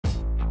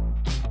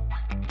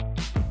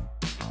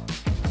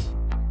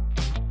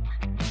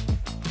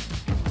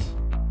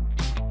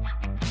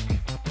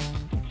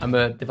I'm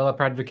a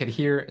developer advocate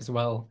here as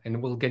well,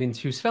 and we'll get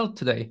into Svelte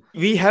today.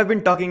 We have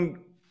been talking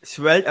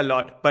Svelte a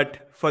lot,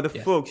 but for the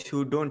Yes, folks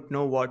who don't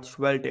know what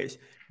Svelte is,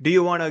 do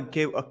you want to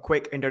give a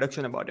quick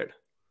introduction about it?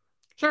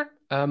 sure.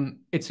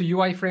 It's a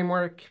UI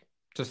framework,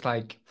 just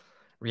like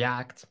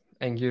React,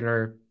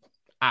 Angular,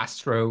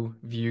 Astro,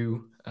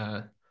 Vue.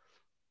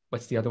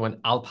 What's the other one?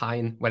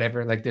 Alpine,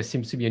 whatever. Like there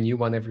seems to be a new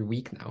one every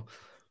week now.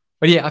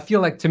 But yeah, I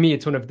feel like to me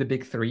it's one of the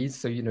big threes.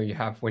 So you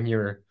have when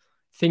you're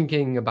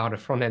thinking about a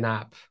front end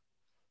app,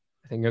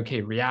 I think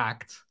okay,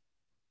 React,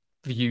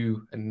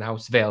 Vue, and now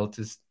Svelte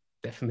is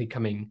definitely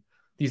coming.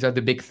 These are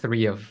the big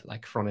three of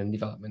like front end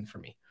development for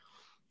me.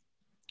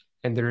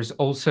 And there's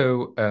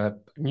also a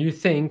new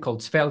thing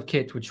called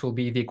SvelteKit, which will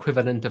be the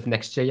equivalent of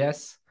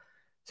Next.js.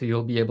 So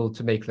you'll be able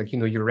to make like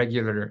your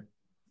regular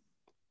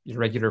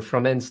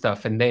front end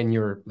stuff, and then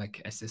your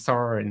like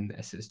SSR and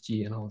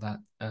SSG and all that.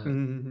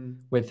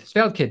 With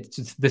SvelteKit,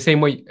 it's the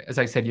same way as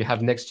I said. You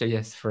have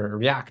Next.js for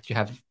React, you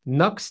have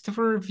Nuxt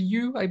for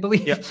Vue, I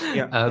believe.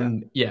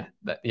 Yeah.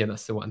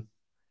 That's the one.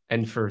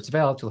 And for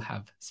Svelte, you'll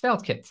have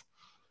SvelteKit.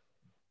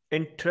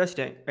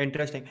 Interesting.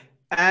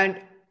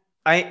 And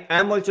I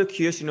am also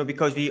curious,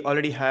 because we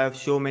already have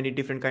so many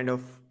different kind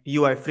of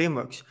UI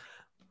frameworks.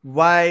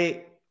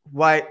 Why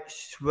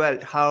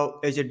Svelte? How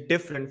is it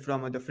different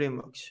from other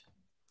frameworks?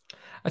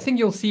 I think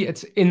you'll see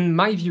it's, in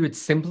my view,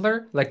 it's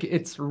simpler. Like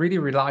it's really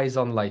relies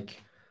on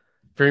like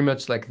very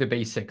much like the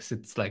basics.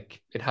 It's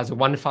like it has a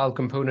one file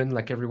component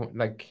like everyone,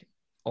 like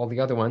all the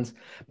other ones,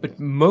 but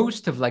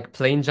most of like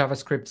plain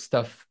JavaScript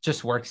stuff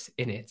just works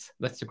in it.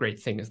 That's the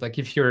great thing. Is like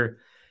if you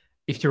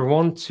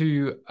want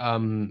to I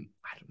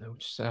don't know,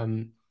 just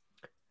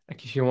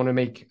like if you want to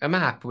make a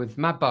map with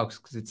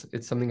Mapbox, because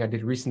it's something I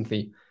did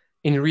recently.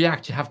 In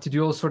React, you have to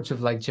do all sorts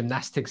of like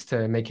gymnastics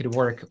to make it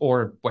work.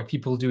 Or what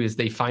people do is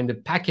they find a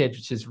package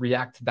which is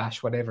React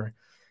dash whatever.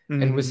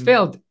 And with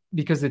Svelte,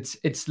 because it's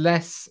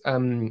less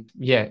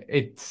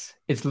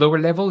it's lower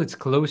level, it's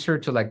closer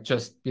to like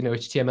just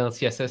HTML,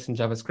 CSS, and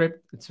JavaScript.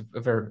 It's a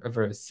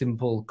very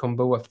simple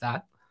combo of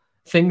that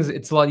things.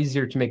 It's a lot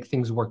easier to make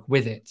things work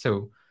with it.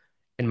 So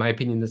in my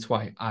opinion, that's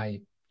why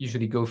I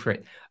usually go for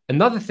it.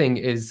 Another thing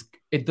is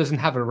it doesn't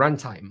have a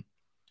runtime.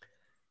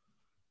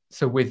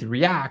 So with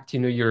React,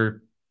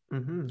 you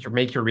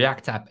make your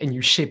React app and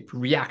you ship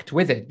React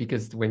with it,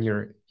 because when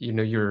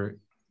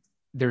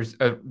there's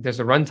a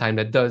runtime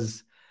that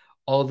does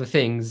all the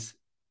things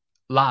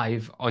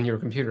live on your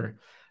computer.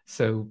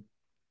 So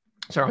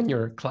on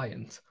your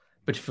client.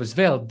 But for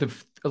Svelte,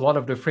 a lot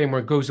of the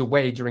framework goes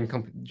away during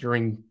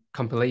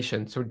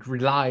compilation. So it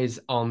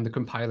relies on the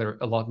compiler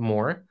a lot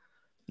more,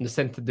 in the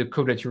sense that the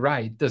code that you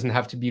write doesn't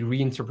have to be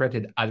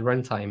reinterpreted at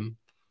runtime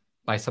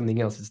by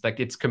something else. It's like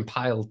it's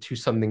compiled to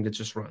something that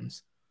just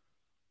runs.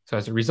 So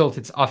as a result,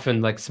 it's often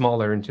like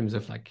smaller in terms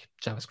of like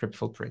JavaScript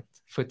footprint.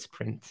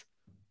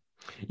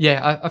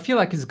 Yeah, I feel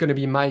like it's going to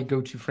be my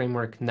go-to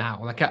framework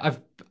now. Like I've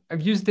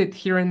used it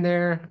here and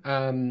there,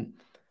 and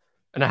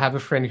I have a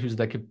friend who's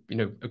like a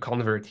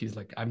convert. He's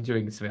like, I'm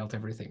doing Svelte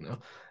everything now,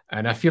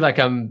 and I feel like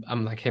I'm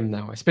like him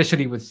now,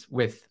 especially with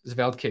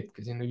SvelteKit,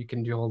 because you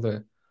can do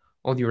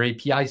all your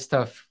API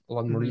stuff a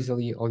lot more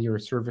easily, all your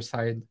server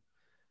side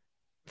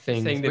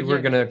things. Saying that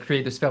we're gonna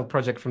create a Svelte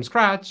project from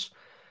scratch,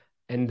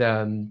 and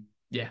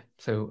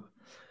so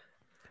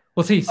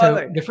we'll see.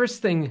 So the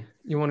first thing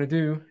you want to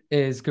do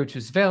is go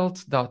to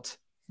svelte.dev,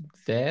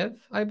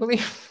 I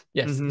believe.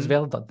 Yes,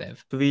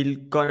 svelte.dev. So we're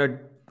gonna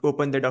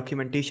open the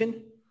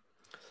documentation.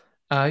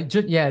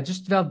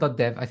 Just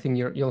svelte.dev. I think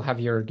you'll have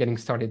your getting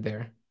started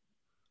there.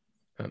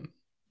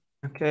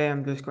 Okay,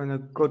 I'm just gonna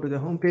go to the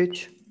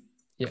homepage.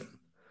 Yeah,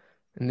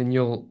 and then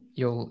you'll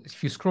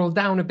if you scroll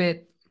down a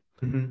bit,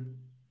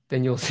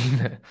 then you'll see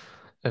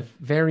a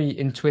very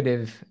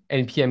intuitive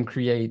npm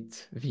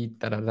create v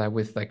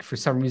with like for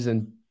some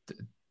reason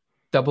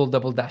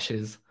double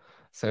dashes.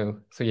 So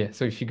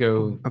if you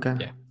go,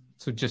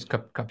 so just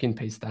copy and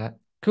paste that.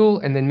 Cool.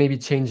 And then maybe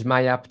change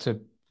my app to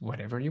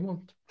whatever you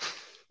want.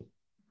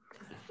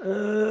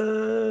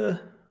 I'm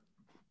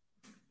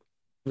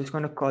just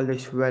gonna call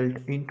this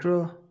Svelte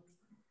intro.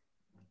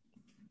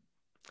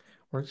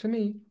 Works for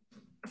me.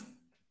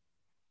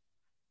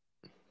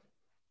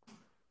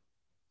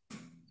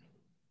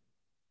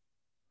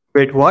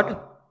 Wait,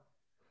 what?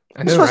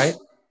 I know, right?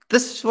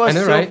 This was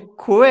so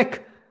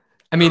quick.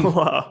 I mean,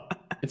 wow.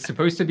 It's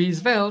supposed to be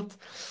Svelte.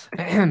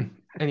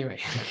 Anyway.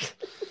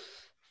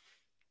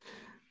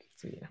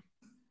 So yeah,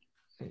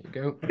 there you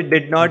go. It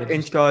did not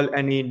install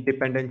any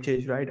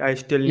dependencies, right? I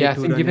still need to I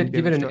think give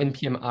it an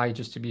npm I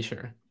just to be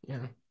sure.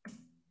 Yeah.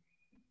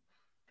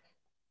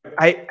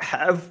 I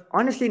have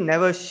honestly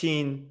never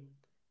seen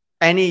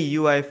any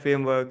UI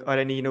framework or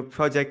any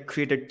project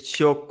created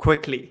so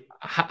quickly.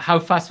 How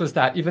fast was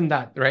that? Even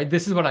that, right?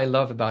 This is what I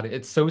love about it.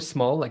 It's so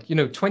small, like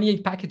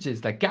 28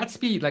 packages. Like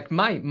Gatsby, like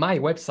my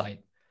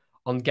website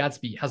on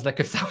Gatsby has like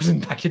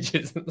 1,000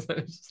 packages.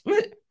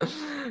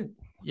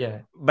 Yeah,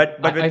 but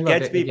with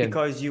Gatsby,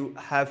 because you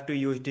have to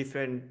use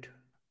different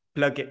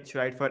plugins,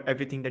 right, for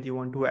everything that you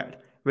want to add,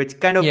 which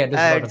kind of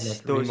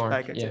adds those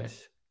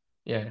packages.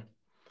 Yeah.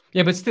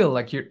 Yeah, but still,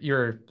 like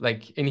you're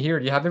like in here,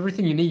 you have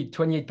everything you need,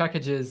 28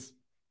 packages.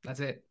 That's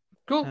it.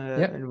 Cool.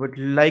 Yeah. And would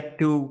like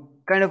to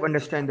kind of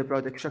understand the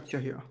project structure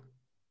here.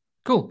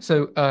 Cool.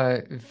 So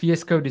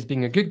VS Code is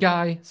being a good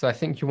guy. So I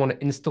think you want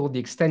to install the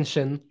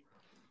extension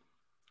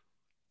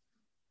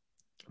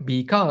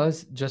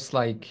because just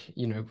like,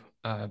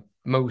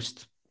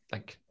 most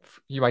like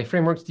UI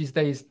frameworks these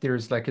days,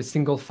 there's like a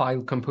single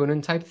file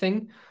component type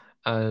thing.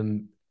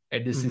 And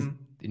this is,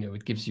 Mm-hmm.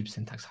 it gives you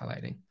syntax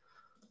highlighting.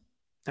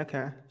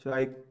 Okay, so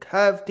I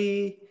have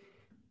the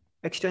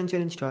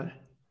extension installed.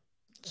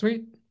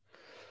 Sweet.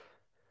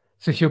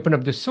 So if you open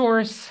up the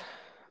source,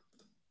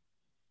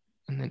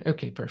 and then,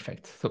 okay,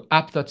 perfect. So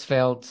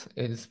app.svelte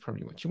is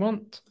probably what you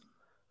want.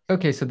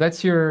 Okay, so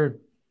that's your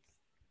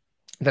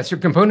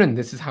component.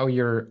 This is how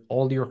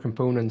all your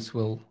components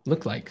will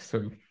look like.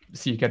 So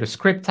you get a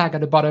script tag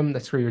at the bottom.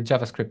 That's where your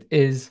JavaScript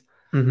is.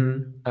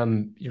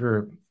 Mm-hmm.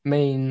 Your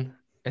main,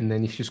 and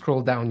then if you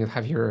scroll down, you'll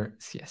have your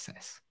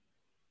CSS.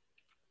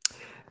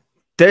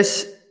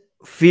 This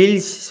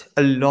feels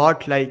a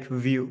lot like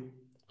Vue.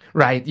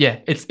 Right. Yeah.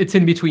 It's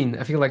in between.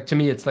 I feel like to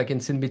me, it's like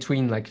it's in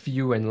between like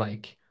Vue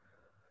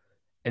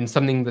and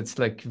something that's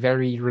like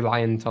very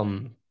reliant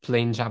on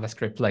plain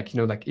JavaScript, like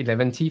like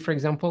 11t, for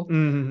example.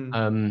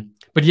 Mm-hmm.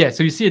 But yeah,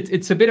 so you see,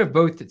 it's a bit of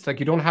both. It's like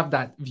you don't have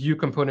that Vue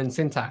component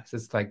syntax.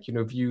 It's like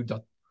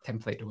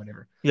Vue.template or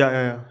whatever.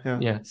 Yeah.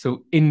 Yeah.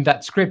 So in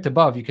that script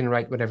above, you can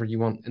write whatever you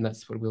want, and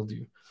that's what we'll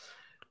do.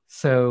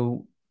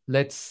 So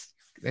let's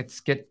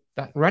get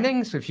that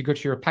running. So if you go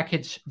to your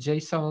package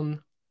JSON,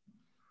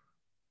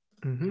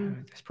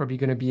 Mm-hmm. there's probably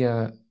going to be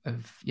a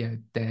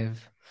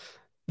dev.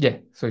 Yeah.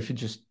 So if you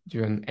just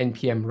do an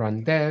npm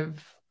run dev,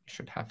 you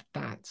should have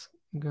that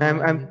I'm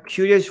going. I'm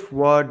curious,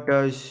 what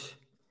does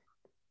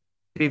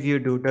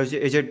preview do?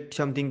 Is it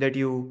something that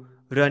you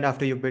run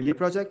after you build your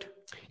project?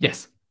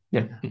 Yes.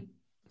 Yeah.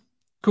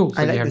 Cool. So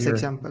I you like have this your,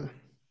 example.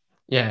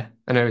 yeah,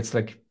 I know it's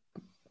like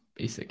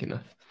basic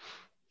enough.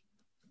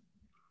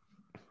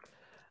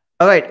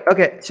 All right.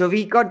 Okay. So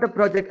we got the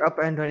project up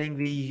and running.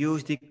 We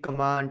use the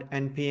command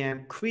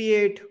npm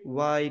create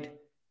void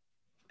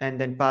and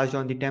then passed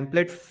on the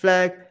template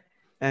flag,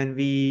 and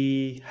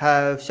we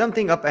have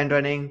something up and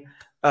running.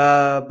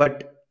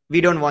 But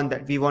we don't want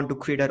that. We want to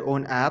create our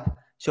own app.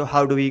 So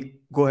how do we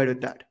go ahead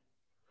with that?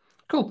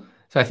 Cool.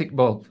 So I think,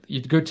 well,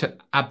 you'd go to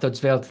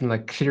app.svelte and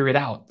like clear it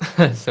out.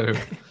 so,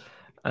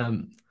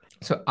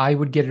 so I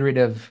would get rid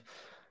of,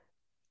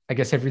 I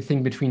guess,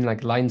 everything between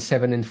like line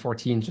 7 and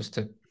 14 just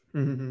to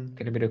Mm-hmm.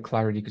 get a bit of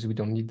clarity because we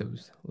don't need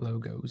those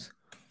logos.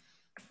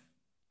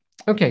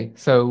 Okay,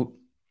 so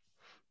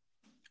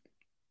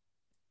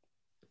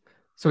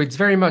it's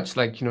very much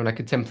like, like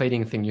a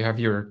templating thing. You have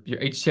your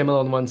HTML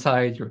on one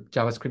side, your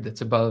JavaScript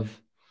that's above,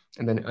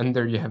 and then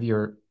under you have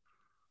your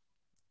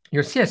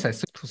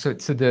CSS.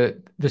 So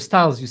the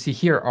styles you see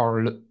here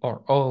are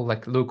all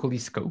like locally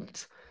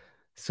scoped.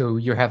 So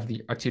you have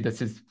actually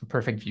this is the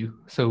perfect view.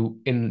 So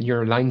in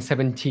your line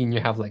 17,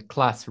 you have like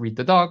class read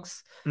the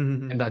docs,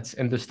 Mm-hmm.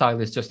 and the style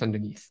is just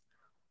underneath.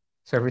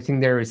 So everything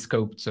there is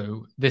scoped.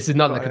 So this is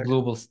not Got like a it.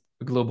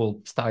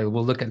 global style.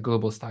 We'll look at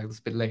global styles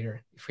a bit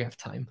later if we have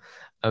time.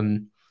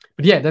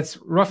 But yeah, that's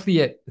roughly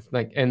it.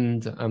 Like,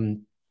 and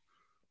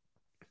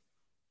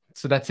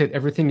so that's it.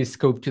 Everything is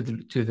scoped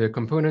to the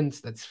components.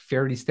 That's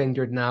fairly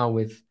standard now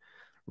with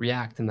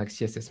React and like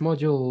CSS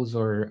modules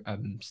or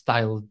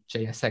style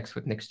JSX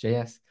with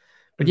Next.js.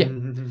 But yeah,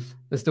 Mm-hmm.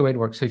 that's the way it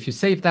works. So if you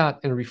save that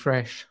and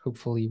refresh,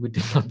 hopefully we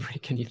did not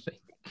break anything.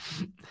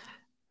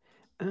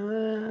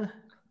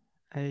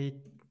 I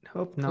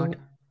hope not. Cool.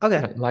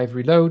 Okay. Right, live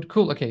reload.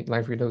 Cool. Okay,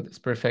 live reload is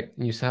perfect.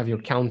 And you still have your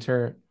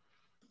counter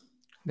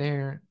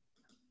there.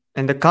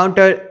 And the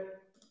counter,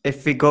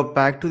 if we go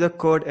back to the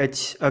code,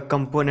 it's a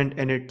component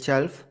in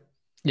itself.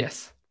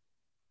 Yes.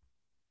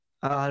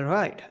 All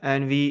right.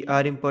 And we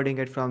are importing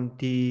it from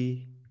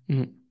the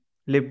Mhm.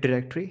 lib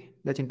directory.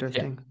 That's Yeah.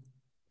 interesting.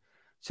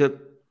 So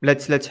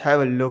let's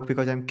have a look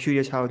because I'm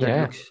curious how that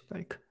Yeah. looks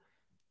like.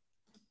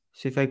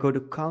 So if I go to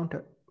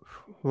counter,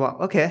 wow,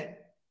 okay.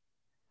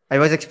 I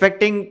was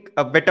expecting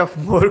a bit of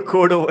more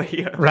code over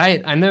here.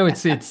 Right. I know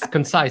it's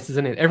concise,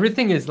 isn't it?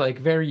 Everything is like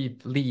very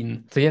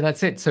lean. So yeah,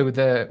 that's it. So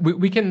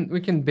we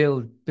can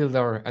build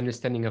our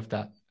understanding of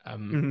that.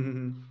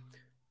 Mhm.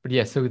 But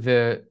yeah, so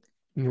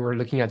we're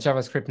looking at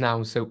JavaScript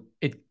now. So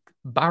it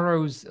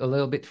borrows a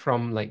little bit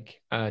from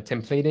like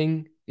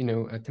templating,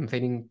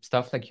 templating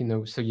stuff, like,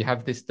 so you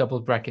have this double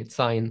bracket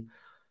sign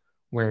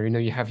where,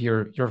 you have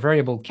your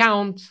variable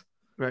count.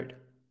 Right.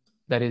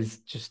 That is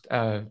just,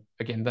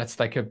 again, that's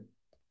like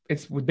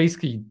it would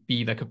basically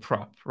be like a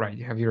prop, right?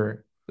 You have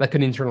like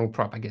an internal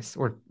prop, I guess,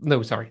 or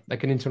no, sorry,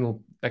 like an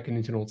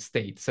internal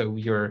state. So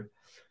your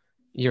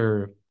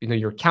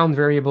count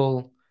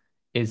variable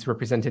is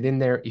represented in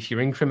there. If you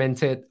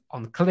increment it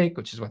on click,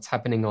 which is what's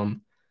happening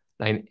on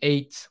line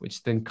 8,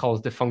 which then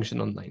calls the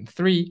function on line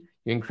 3,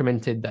 you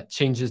increment it, that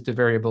changes the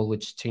variable,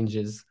 which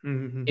changes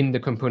Mm-hmm. in the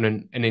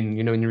component. And then,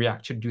 in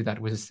React, you do that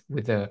with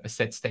a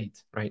set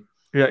state, right?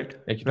 Right.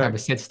 Like you'd have a Right.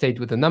 set state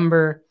with a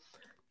number,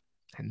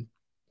 and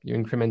you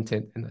increment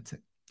it, and that's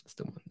it. That's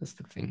the one. That's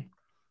the thing.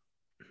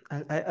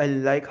 I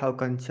like how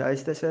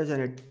concise this is,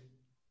 and it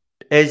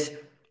is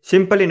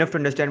simple enough to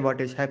understand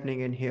what is happening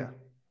in here.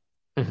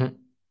 Mm-hmm.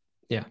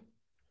 Yeah.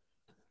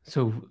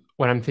 So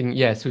what I'm thinking,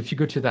 yeah. So if you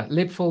go to that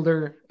lib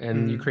folder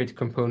and you create a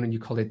component, you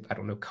call it, I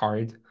don't know,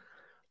 card.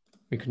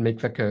 We could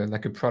make like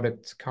a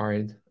product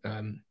card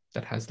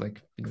that has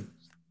like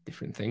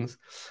different things.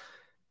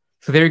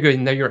 So there you go.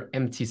 Now you're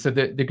empty. So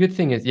the good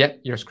thing is, yeah,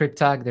 your script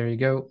tag. There you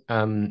go.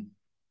 And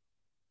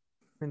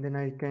then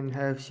I can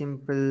have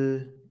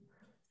simple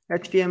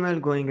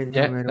HTML going in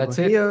Yeah, somewhere over that's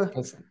it. here.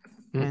 That's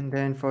And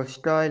then for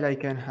style, I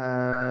can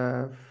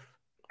have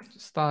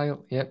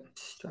style. Yep.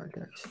 style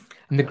text.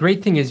 And the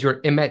great thing is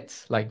your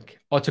emet, like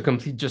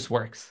autocomplete just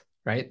works,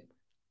 right?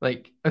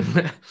 Like,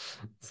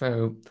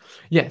 so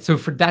yeah. So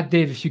for that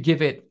div, if you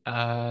give it,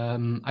 I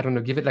don't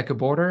know, give it like a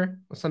border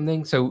or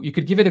something. So you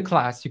could give it a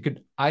class. You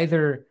could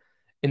either,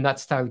 in that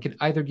style, you could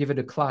either give it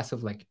a class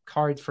of like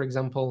card, for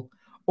example,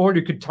 or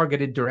you could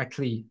target it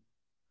directly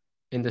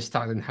in the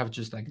style and have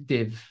just like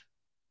div.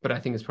 But I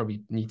think it's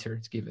probably neater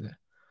to give it a,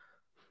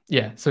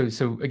 yeah.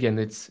 So again,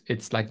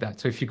 it's like that.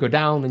 So if you go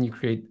down and you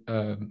create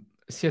a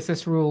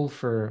CSS rule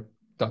for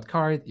dot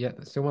card, yeah,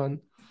 that's the one.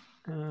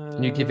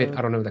 And you give it,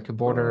 I don't know, like a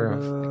border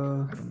of like,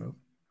 Border I don't know,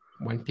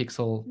 1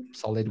 pixel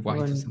solid white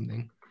or one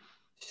something.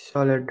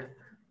 solid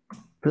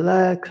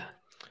black.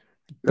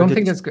 Don't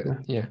think that's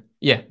good. Yeah.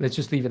 Yeah. Let's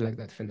just leave it like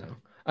that for now.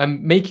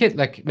 Make it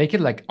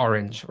like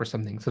orange or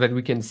something so that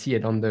we can see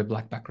it on the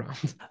black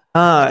background.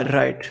 Ah,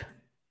 right.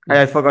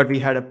 Yeah. I forgot we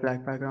had a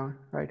black background.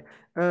 Right.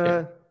 Yeah.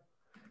 Uh,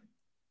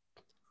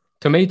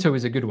 Tomato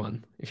is a good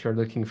one if you're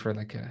looking for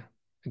like a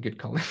good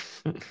color.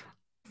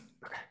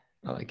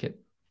 I like it.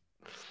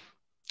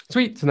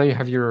 Sweet. So now you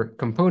have your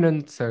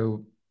component.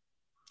 So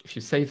if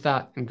you save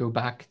that and go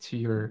back to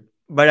your,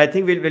 but I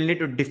think we'll need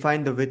to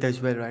define the width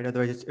as well, right?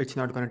 Otherwise, it's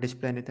not going to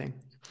display anything.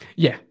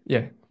 yeah,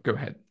 go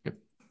ahead. Yep.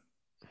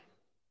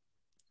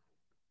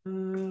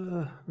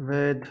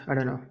 With, I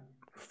don't know,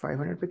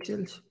 500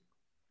 pixels.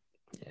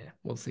 Yeah,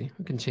 we'll see.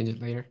 We can change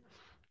it later.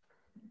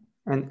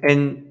 And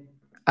in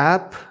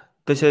app,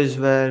 this is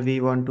where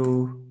we want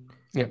to.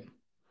 Yeah.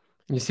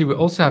 You see, we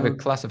also have a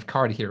class of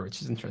card here,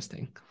 which is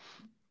interesting.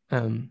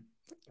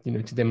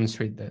 To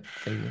demonstrate that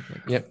thing of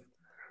like, yep.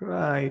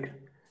 Right.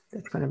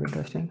 That's kind of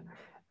interesting.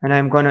 And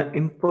I'm going to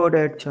import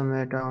it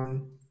somewhere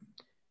down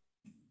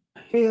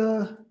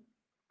here.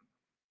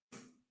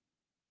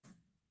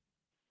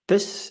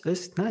 This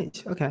is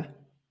nice. Okay.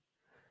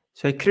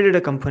 So I created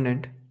a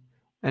component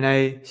and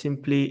I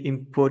simply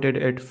imported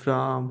it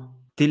from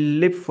the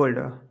lib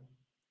folder.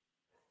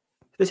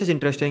 This is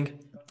interesting.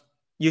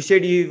 You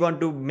said you want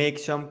to make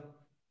some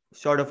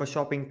sort of a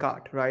shopping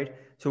cart, right?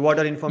 So what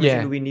other information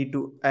Yeah. do we need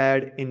to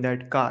add in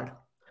that cart?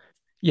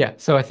 Yeah.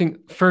 So I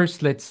think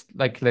first let's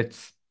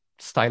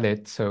style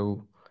it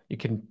so you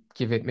can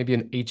give it maybe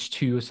an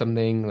H2 or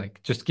something,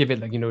 like just give it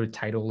like, the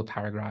title, the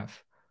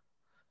paragraph.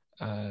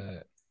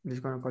 I'm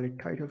just gonna call it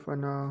title for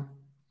now.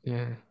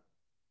 Yeah.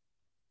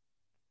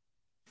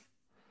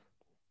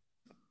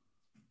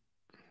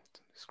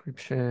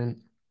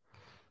 Description.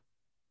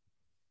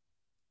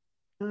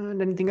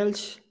 And anything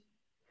else?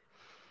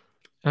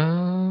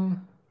 Price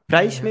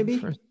Price maybe?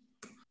 first.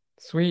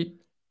 Sweet.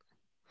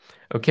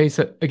 Okay,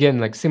 so again,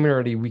 like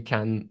similarly, we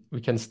can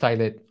style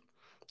it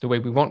the way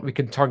we want. We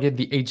can target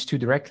the H2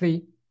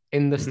 directly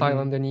in the style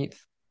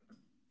underneath.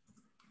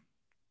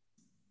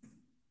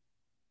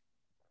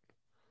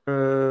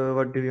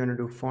 What do we want to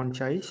do? Font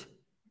size?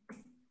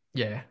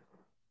 Yeah.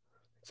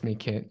 Let's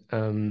make it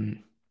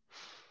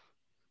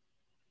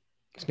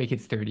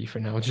 30 for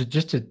now,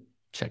 just to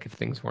check if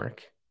things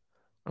work.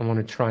 I want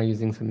to try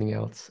using something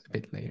else a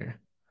bit later.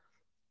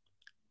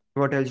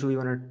 What else do we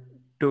want to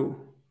do?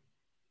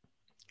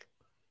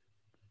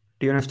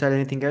 Do you want to style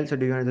anything else or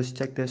do you want to just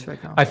check this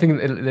right now? I think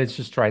let's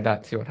just try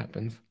that, see what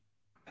happens.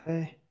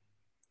 Okay.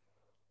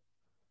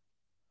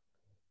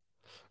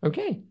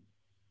 Okay.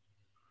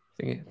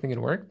 I think it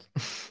worked.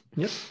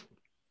 Yep.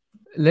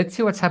 Let's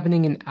see what's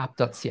happening in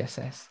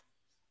app.css.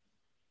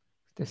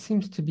 There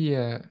seems to be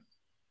I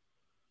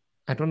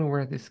don't know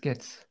where this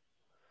gets.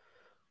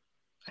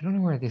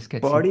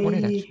 Body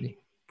imported, actually.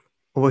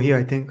 over here,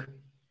 I think.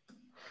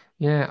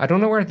 Yeah, I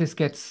don't know where this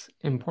gets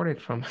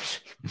imported from.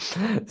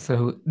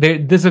 So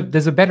there's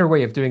a better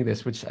way of doing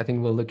this, which I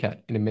think we'll look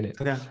at in a minute.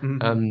 Okay.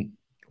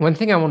 One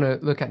thing I want to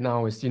look at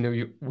now is,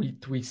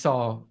 we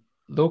saw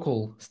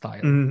local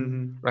style,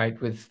 right,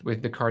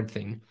 with the card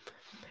thing.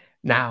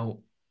 Now,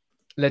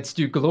 let's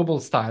do global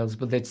styles,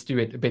 but let's do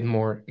it a bit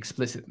more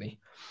explicitly.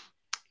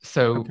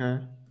 So,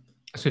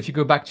 so if you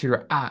go back to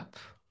your app,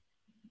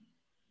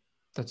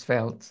 that's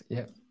Svelte,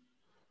 yeah.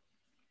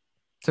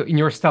 So in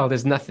your style,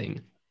 there's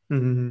nothing.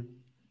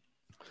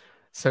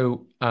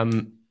 So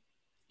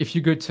if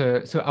you go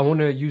to, so I want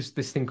to use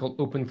this thing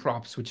called open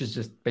props, which is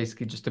just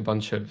basically just a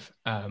bunch of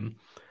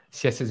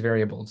CSS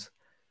variables.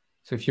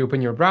 So if you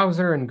open your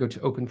browser and go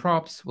to open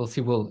props,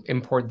 we'll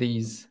import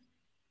these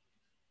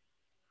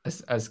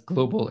as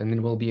global, and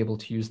then we'll be able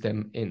to use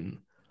them in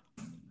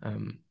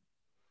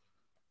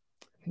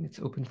I think it's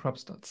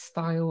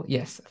openprops.style.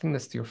 Yes, I think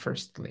that's your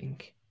first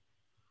link.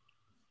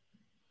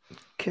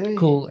 Okay.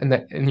 Cool.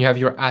 And you have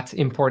your at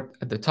import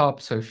at the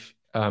top. So if,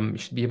 you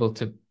should be able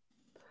to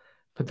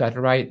put that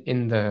right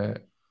in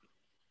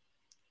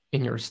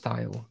your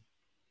style.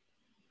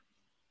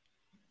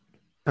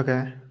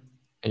 Okay.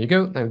 There you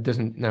go. Now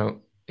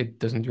it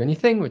doesn't do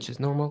anything, which is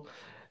normal.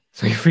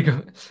 So if we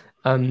go,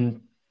 and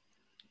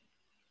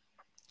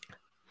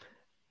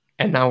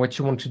now what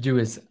you want to do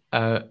is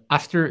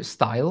after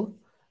style,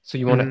 so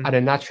you want to add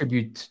an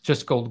attribute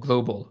just called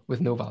global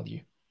with no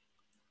value.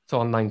 So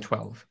on line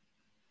 12.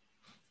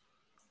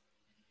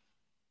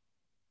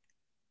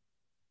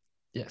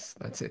 Yes,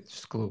 that's it,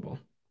 just global.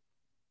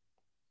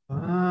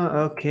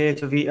 Okay,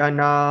 so we are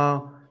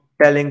now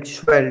telling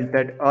Svelte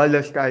that all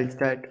the styles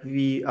that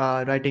we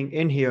are writing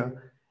in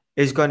here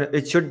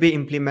it should be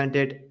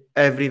implemented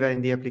everywhere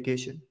in the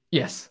application.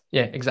 Yes,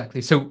 yeah,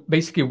 exactly. So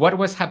basically what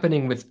was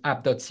happening with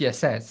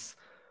app.css,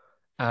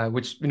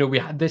 which, we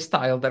had this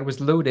style that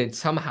was loaded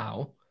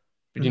somehow,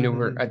 but,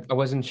 I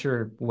wasn't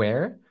sure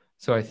where.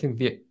 So I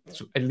think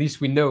at least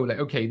we know, like,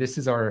 okay, this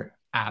is our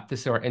app,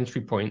 this is our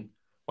entry point.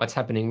 What's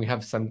happening? We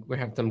have some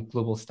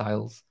global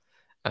styles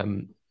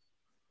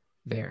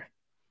there.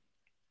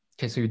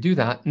 Okay, so you do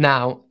that.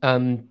 Now,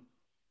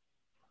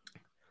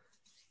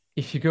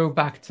 if you go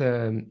back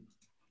to,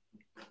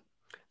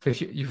 so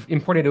if you've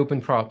imported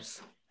open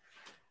props,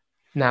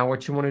 now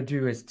what you want to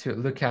do is to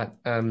look at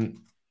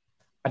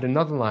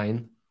another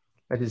line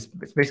that is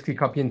basically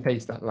copy and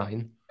paste that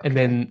line, and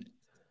then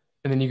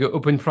you go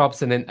open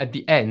props, and then at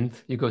the end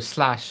you go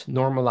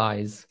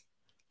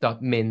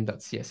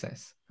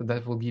 /normalize.min.css. So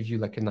that will give you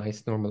like a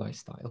nice normalized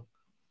style.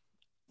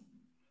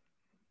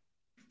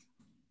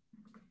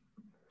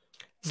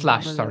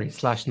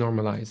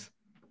 /normalize.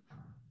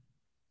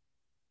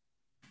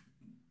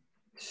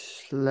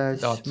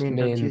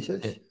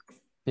 /min.css.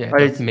 Yeah,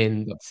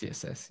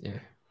 .min.css. Yeah.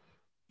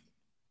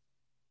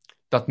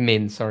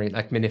 .min, sorry,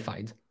 like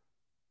minified.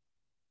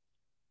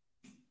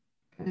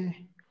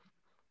 Okay.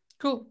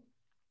 Cool.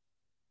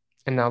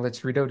 And now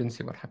let's reload and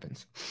see what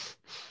happens.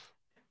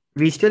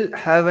 We still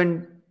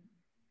haven't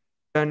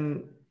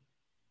done.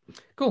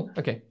 Cool.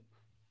 Okay.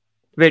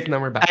 Wait, so now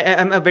we're back.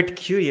 I'm a bit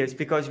curious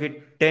because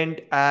we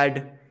didn't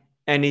add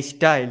any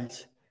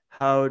styles.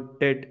 How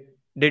did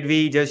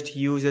we just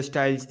use the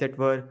styles that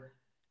were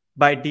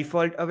by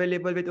default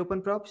available with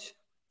open props?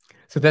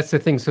 So that's the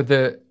thing. So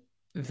the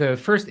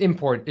first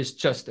import is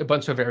just a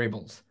bunch of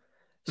variables.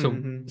 So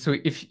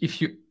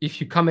if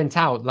you comment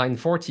out line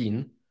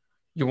 14,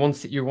 you won't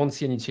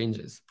see any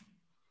changes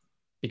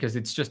because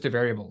it's just the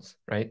variables,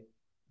 right?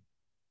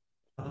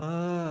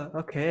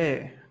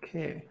 Okay.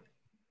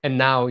 And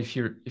now if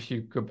you're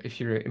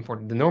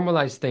importing the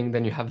normalized thing,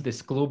 then you have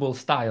this global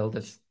style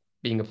that's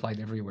being applied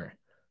everywhere,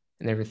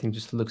 and everything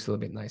just looks a little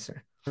bit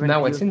nicer. So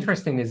now what's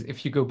interesting is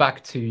if we go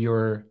back to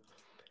our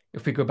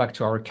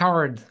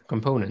card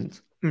component,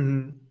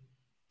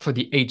 for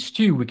the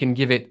H2, we can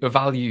give it a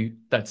value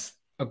that's,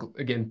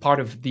 again, part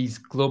of these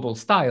global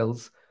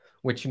styles,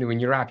 which, in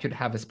your app you'd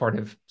have as part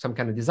of some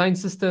kind of design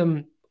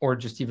system, or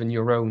just even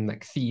your own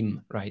like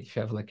theme, right? If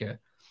you have like a,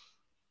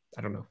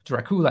 I don't know,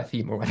 Dracula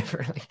theme or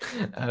whatever.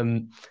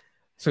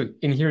 So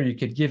in here you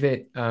could give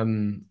it,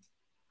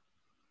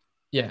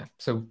 yeah.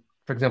 So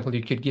for example,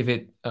 you could give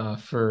it we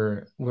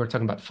were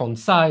talking about font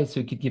size, so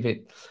you could give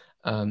it,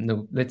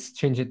 no, let's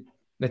change it.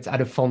 Let's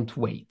add a font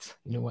weight.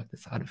 You know what?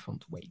 Let's add a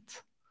font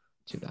weight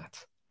to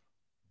that.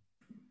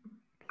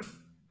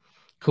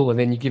 Cool. And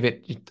then you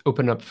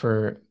open up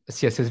for a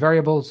CSS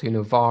variable.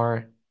 So,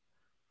 var,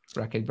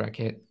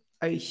 bracket.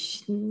 I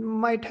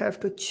might have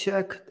to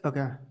check.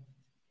 Okay.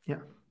 Yeah.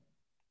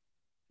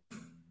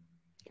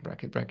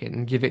 Bracket,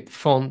 and give it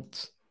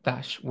font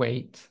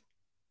 -weight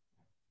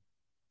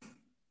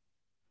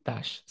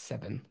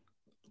 -7.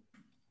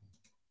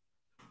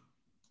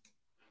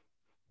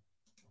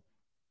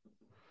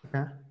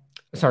 Okay.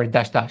 Sorry,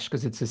 dash,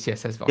 because it's a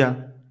CSS var.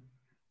 Yeah.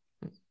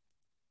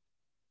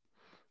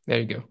 There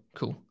you go.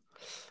 Cool.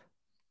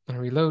 I'll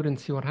reload and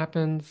see what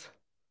happens.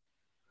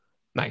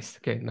 Nice.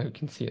 Okay, now you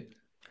can see it.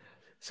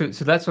 So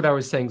that's what I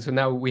was saying. So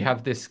now we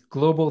have this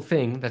global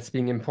thing that's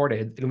being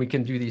imported, and we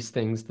can do these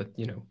things that,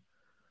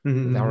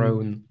 with our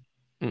own,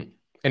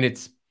 and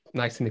it's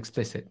nice and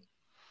explicit.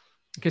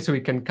 Okay, so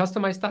we can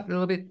customize that a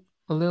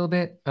little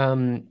bit.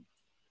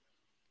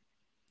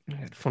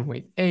 Font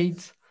weight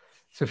 8.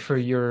 So for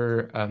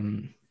your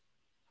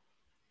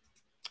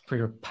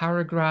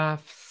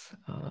paragraphs,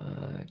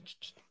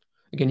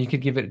 again, you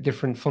could give it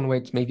different font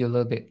weights, maybe a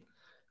little bit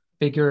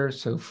bigger.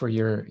 So for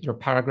your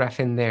paragraph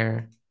in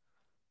there,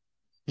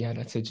 yeah,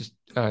 that's it. Just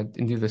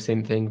and do the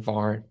same thing,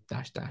 var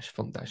 --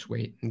 font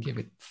 -weight, and give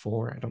it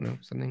 4. I don't know,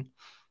 something.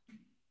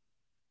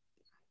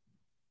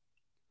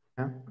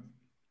 Yeah.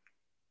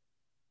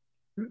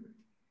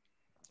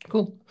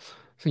 Cool.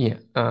 So yeah,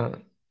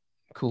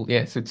 cool.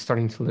 Yeah, so it's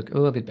starting to look a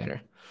little bit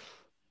better.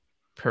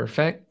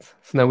 Perfect.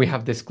 So now we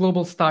have this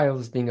global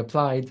styles being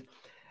applied.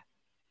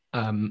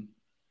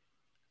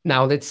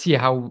 Now let's see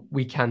how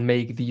we can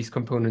make these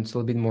components a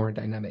little bit more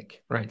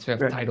dynamic, right? So we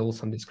have Right. title,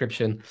 some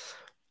description.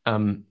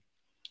 So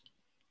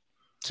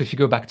if you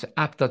go back to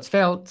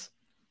app.svelte,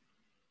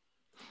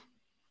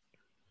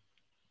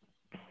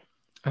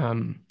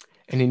 and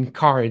in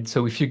card,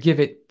 so if you give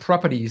it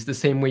properties the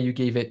same way you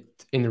gave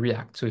it in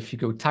React, so if you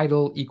go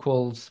title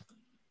equals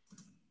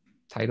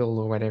title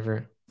or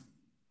whatever,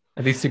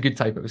 at least a good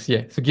typos,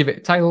 yeah. So give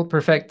it title,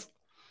 perfect.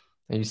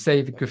 And you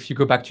save. If you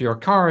go back to your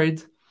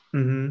card,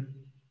 now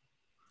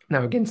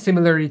again,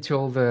 similarly to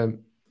all the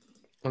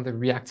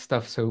React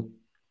stuff. So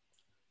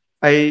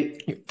I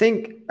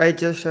think I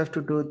just have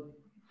to do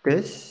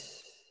this.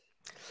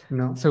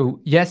 No.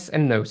 So yes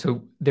and no.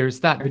 So there's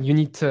that, but you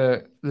need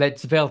to let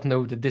Svelte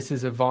know that this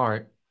is a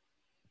var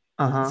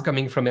that's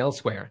coming from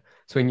elsewhere.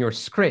 So in your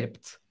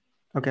script,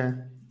 Okay.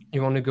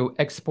 you want to go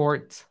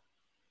export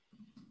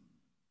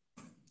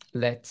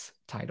let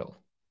title,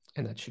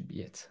 and that should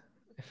be it,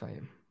 if I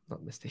am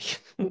not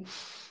mistaken.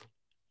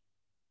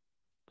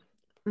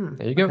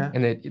 There you go. Okay.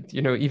 And it,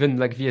 even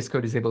like VS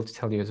Code is able to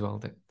tell you as well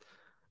that.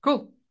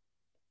 Cool.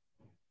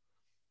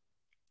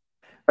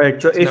 All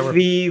right. So So now if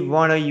we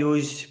want to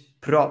use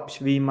props,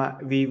 we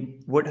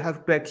would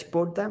have to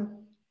export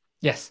them.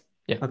 Yes.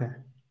 Yeah. Okay.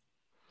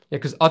 Yeah,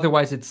 because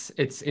otherwise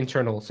it's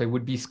internal, so it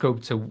would be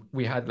scoped. So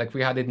we had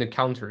it in the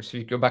counter. So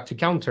you go back to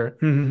counter,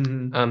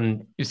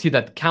 you see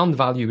that count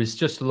value is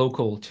just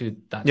local to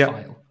that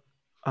file.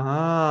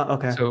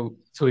 Okay.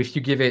 So if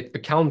you give it a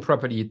count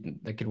property,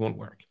 like it won't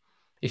work.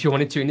 If you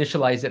wanted to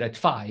initialize it at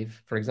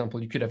 5, for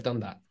example, you could have done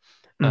that.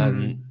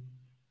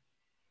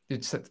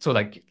 So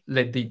like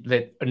let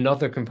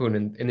another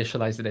component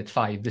initialize it at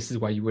 5. This is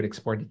why you would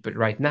export it. But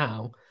right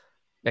now,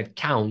 that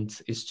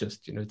count is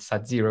just it's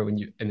at 0,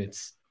 and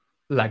it's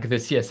like the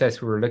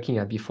CSS we were looking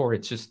at before.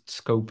 It's just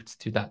scoped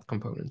to that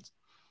component.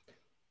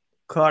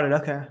 Got it.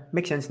 Okay,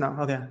 makes sense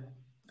now. Okay,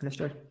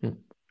 understood.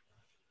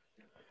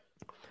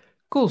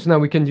 Cool. So now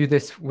we can do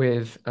this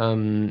with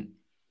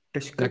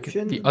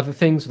description. Like the other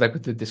things, like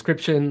with the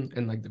description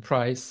and like the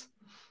price.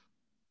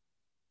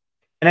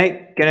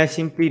 Can I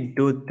simply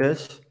do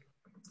this?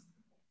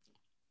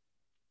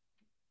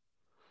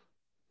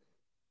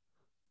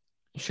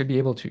 You should be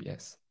able to,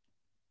 yes.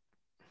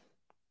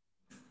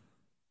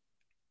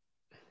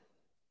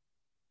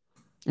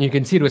 You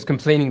can see it was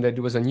complaining that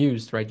it was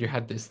unused, right? You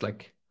had this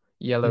like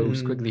yellow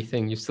squiggly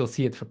thing. You still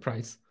see it for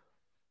price.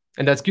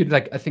 And that's good.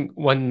 Like I think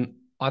one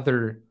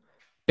other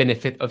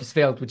benefit of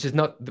Svelte, which is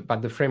not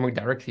about the framework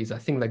directly, is I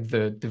think like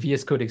the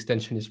VS Code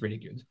extension is really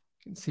good.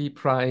 You can see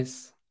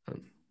price.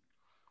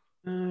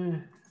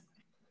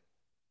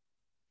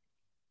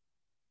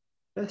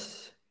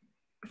 Yes.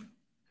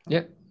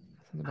 Yeah,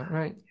 that's about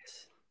right.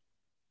 Yes.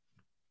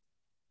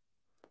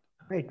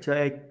 Right. So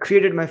I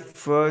created my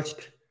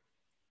first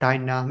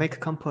dynamic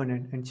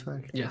component in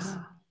Svelte. Yes.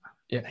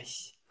 Yeah.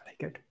 Nice. I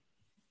like it.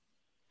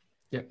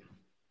 Yeah.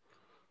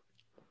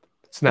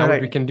 So now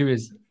what we can do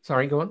is,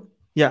 sorry, go on.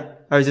 Yeah,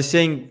 I was just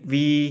saying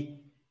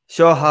we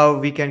saw how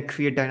we can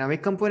create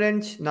dynamic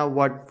components. Now,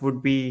 what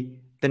would be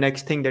the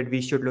next thing that we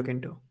should look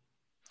into?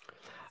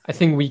 I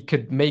think we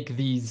could make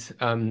these.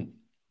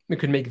 We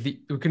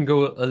can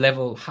go a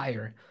level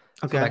higher.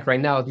 Okay. So like right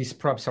now, these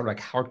props are like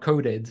hard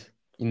coded,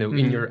 in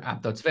your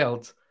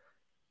app.svelte.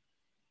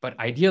 But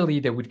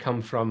ideally, they would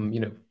come from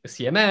a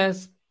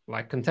CMS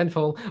like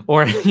Contentful,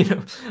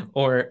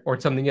 or or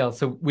something else.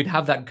 So we'd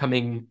have that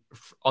coming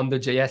on the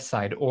JS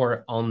side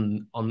or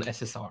on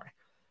SSR.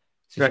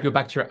 So if you go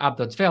back to your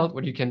app.svelte,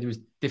 what you can do is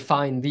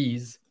define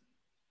these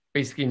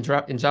basically in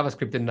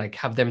JavaScript and like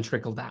have them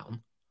trickle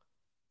down.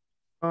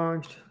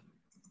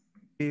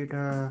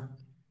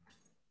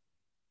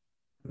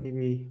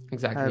 Maybe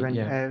exactly have an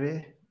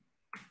array.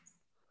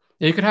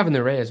 Yeah, you could have an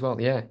array as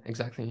well. Yeah,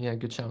 exactly. Yeah,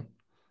 good shout.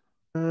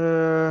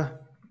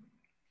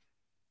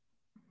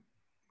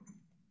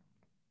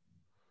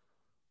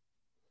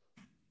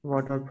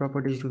 What all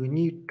properties do we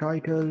need?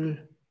 Title,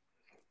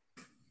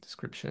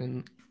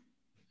 description,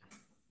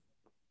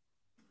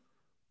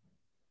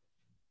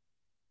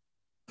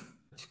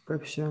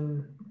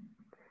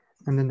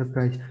 and then the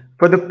price.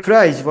 For the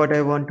price, what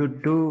I want to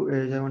do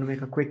is I want to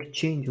make a quick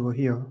change over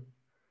here.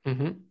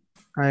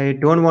 I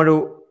don't want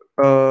to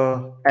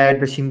add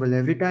the symbol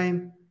every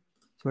time.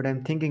 So what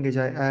I'm thinking is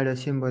I add a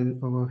symbol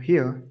over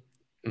here.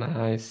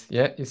 Nice.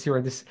 Yeah, you see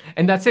where this,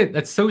 and that's it.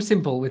 That's so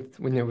simple with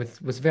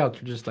Svelte.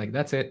 You're just like,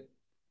 that's it.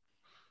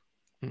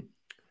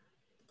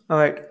 All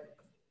right,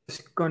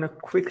 just gonna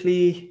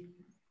quickly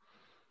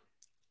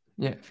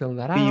fill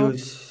that out.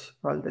 Use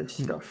all this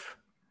stuff.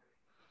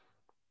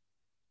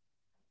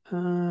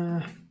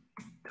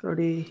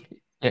 30.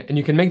 Yeah, and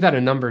you can make that a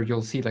number.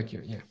 You'll see like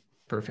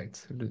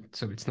perfect.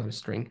 So it's not a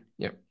string.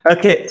 Yeah.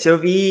 Okay, so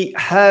we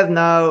have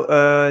now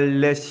a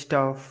list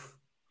of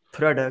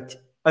products,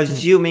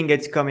 assuming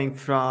it's coming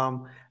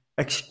from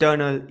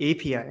external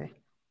API.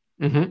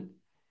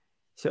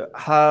 So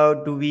how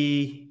do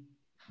we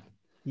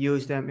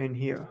use them in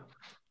here?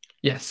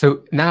 Yeah.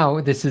 So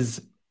now this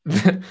is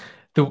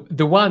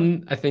the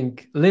one I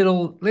think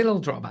little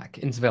drawback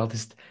in Svelte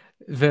is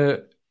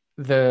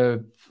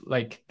the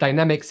like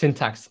dynamic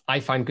syntax I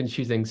find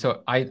confusing.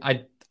 So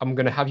I'm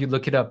gonna have you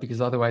look it up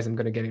because otherwise I'm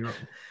gonna get it wrong.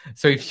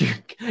 So if you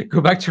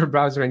go back to your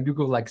browser and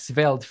Google like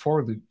Svelte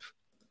for loop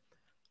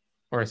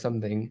or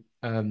something,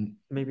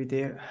 Maybe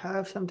they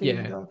have something in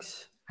the yeah,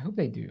 docs. I hope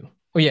they do.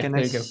 Oh yeah, Can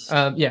I? there you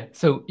go. Yeah,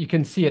 so you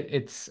can see it.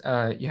 It's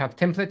you have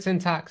template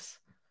syntax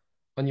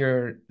on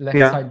your left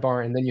Yeah.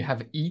 sidebar, and then you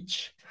have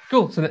each.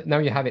 Cool. So now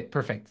you have it.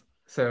 Perfect.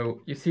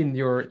 So you see in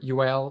your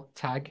UL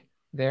tag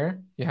there,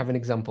 you have an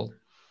example.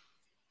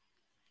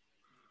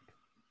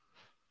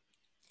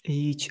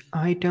 Each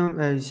item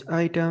is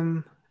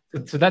item.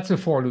 So that's a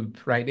for loop,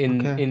 right?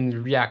 Okay.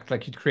 In React,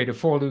 like you'd create a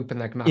for loop and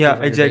like map Yeah, over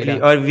your exactly.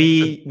 data. Or So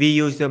we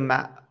use the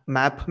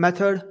map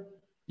method.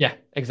 yeah,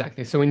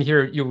 exactly. So in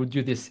here you would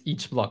do this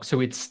each block. So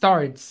it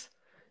starts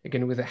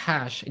again with a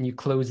hash and you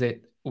close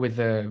it with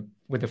a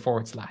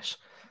forward slash.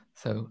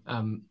 So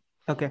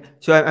Okay.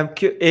 So I'm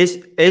curious.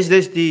 Is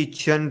this the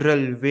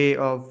general way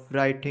of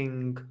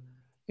writing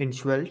in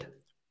Svelte?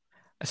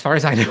 as far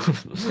as I know,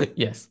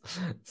 yes.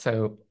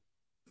 So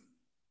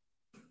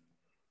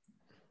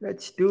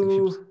Let's if you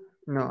do.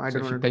 No, I so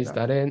don't if you want to do paste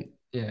that. that in,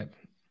 yeah.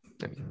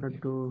 I'm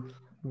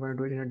gonna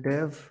do it in a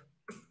div,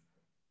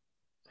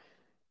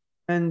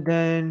 and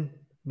then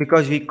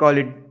because we call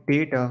it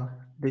data,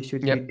 this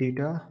should be Yep.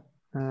 data,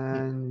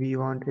 and we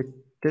want it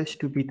this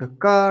to be the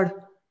card,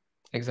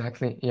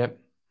 Exactly. Yep.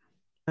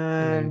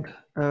 And then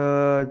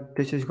and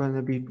this is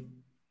gonna be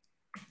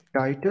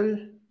title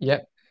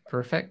yep.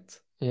 Perfect.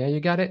 Yeah, you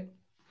got it.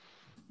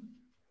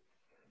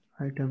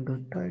 item dot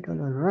title.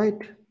 All right.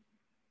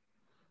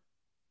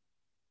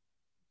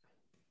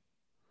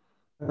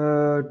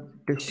 Uh,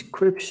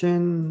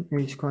 Description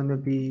is gonna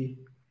be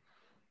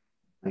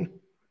right.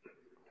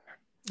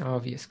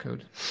 Obvious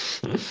code.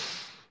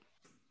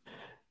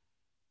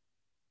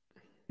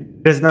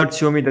 Does not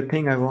show me the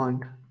thing I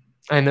want.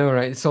 I know,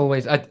 right? It's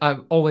always I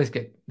always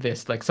get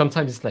this. Like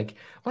sometimes it's like,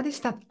 what is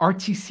that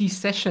RTC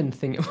session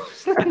thing?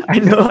 I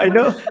know, I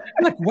know.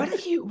 Like, what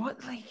are you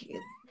what like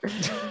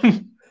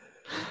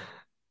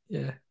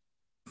yeah.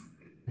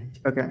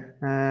 Okay,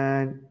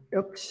 and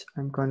oops,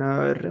 I'm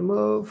gonna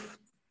remove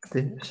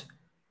this.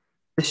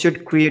 This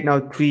should create now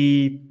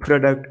 3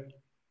 product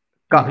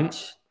Mm-hmm.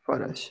 cards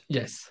for us.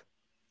 Yes.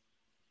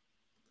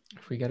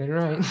 If we get it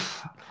right.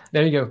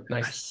 There you go.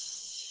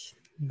 Nice.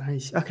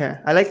 Nice. Nice. Okay,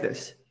 I like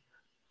this.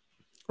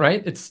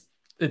 Right?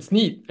 It's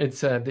neat. It's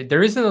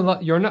there isn't a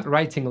lot, you're not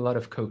writing a lot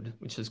of code,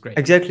 which is great.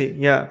 Exactly,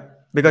 yeah.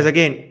 Because Yeah.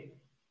 again,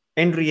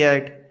 in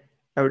React,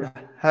 I would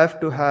have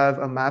to have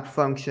a map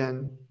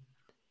function,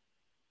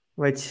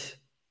 which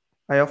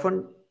I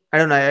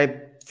don't know,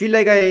 I feel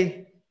like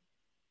I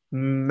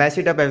mess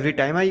it up every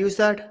time I use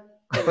that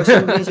for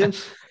some reason.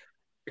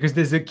 Because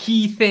there's a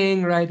key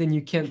thing, right? And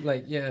you can't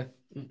like, yeah.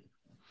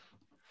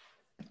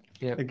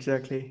 Yeah.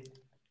 Exactly.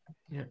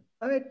 Yeah.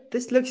 All right,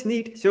 this looks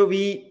neat. So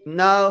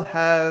now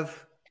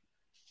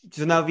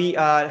we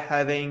are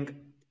having,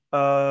 we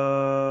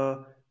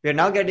are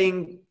now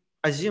getting,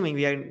 assuming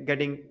we are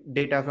getting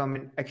data from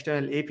an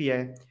external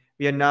API.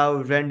 We are now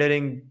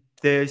rendering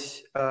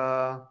this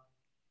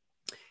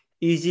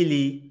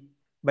easily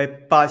by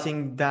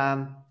passing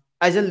them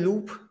as a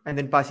loop and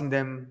then passing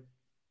them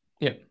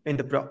Yeah. in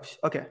the props.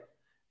 Okay,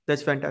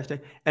 that's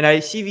fantastic. And I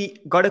see we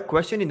got a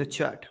question in the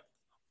chat.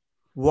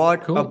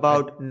 What Cool.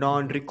 about Let's see it.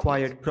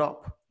 non-required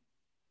prop?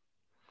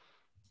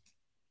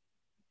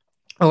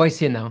 Oh, I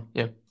see it now.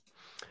 Yeah.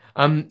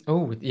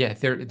 Oh, yeah.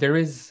 There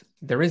is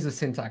a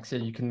syntax here.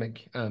 You can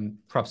make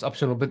props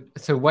optional. But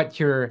so what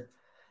you're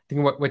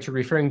thinking, what you're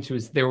referring to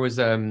is there was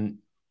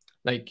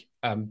like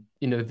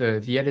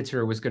the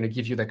editor was going to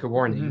give you like a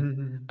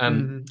warning.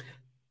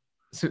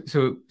 So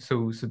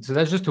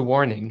that's just a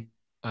warning.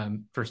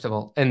 First of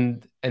all,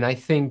 and I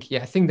think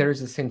there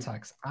is a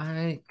syntax.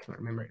 I can't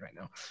remember it right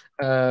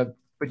now.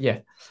 But yeah.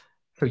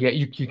 So yeah,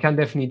 you can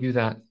definitely do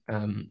that.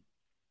 Let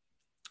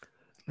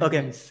me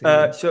Okay, see.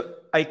 so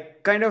I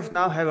kind of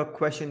now have a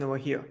question over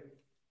here.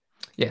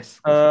 Yes,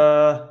 go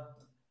for it.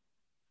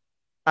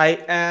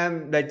 I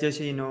am, let's just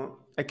say,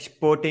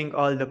 exporting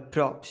all the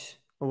props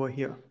over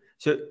here.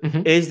 So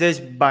Mhm. is this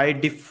by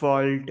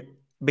default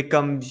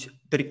becomes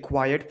the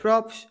required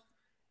props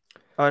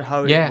or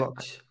how it Yeah,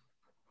 works?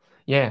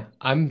 yeah.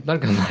 I'm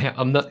not gonna lie.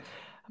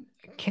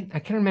 I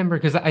can't remember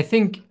because I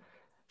think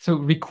so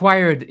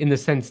required in the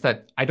sense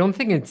that I don't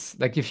think it's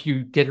like if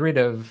you get rid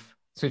of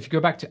so if you go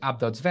back to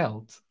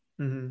app.svelte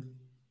Mm-hmm.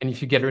 and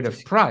if you get rid Let's of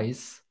just,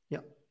 price, yeah.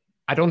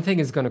 I don't think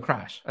it's gonna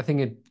crash. I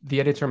think the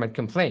editor might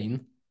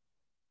complain,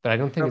 but I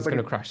don't think it's Property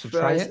gonna crash. So try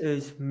price it.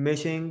 is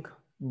missing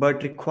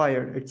but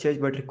required. It says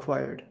but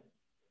required.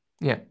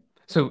 Yeah.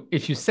 So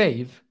if you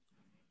save,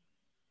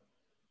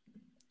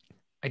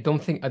 I don't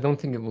think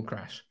it will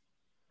crash.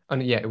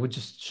 And yeah, it would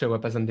just show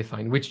up as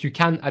undefined, which you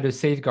can add a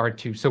safeguard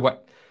to. So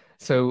what?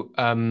 So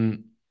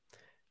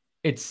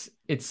it's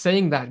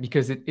saying that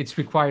because it's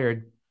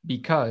required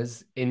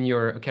because in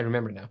your okay,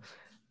 remember now,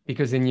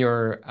 because in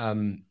your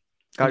Card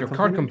card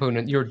component?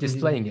 component, you're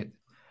displaying it.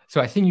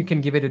 So I think you can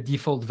give it a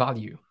default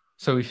value.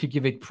 So if you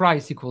give it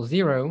price equals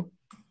 0,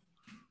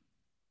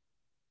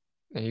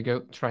 there you go,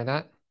 try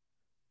that.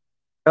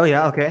 Oh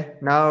yeah, okay.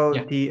 Now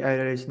Yeah, the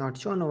error is not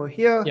shown over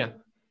here. yeah,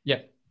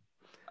 yeah.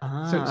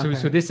 So Ah, so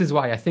so okay. this is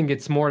why I think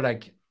it's more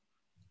like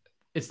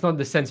it's not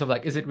the sense of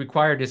like is it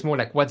required, it's more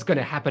like what's going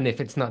to happen if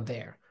it's not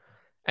there.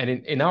 And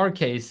in our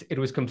case it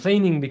was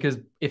complaining because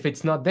if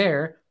it's not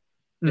there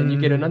then you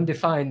get an Mm,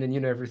 undefined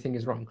and everything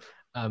is wrong.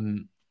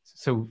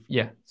 So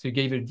yeah, so you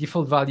gave it a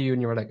default value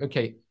and you were like,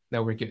 okay,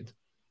 now we're good.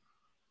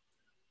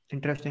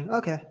 interesting.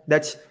 Okay,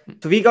 that's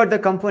so we got the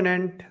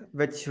component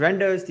which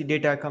renders the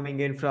data coming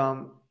in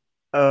from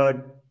uh,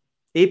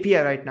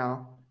 API right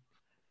now.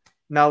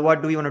 Now,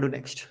 what do we want to do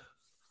next?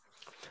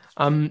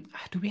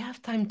 Do we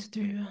have time to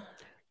do?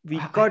 We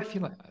I got,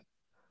 feel like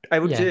I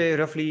would yeah, say,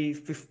 roughly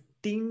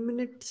 15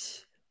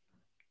 minutes.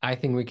 I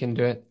think we can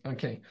do it.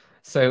 Okay.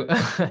 So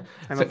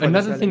I'm so up for the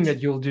another thing challenge.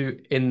 that you'll do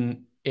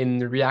in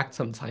React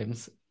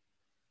sometimes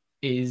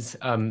is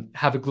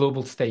have a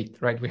global state,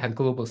 right? We had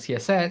global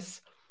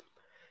CSS,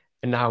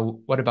 and now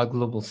what about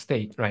global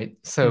state, right?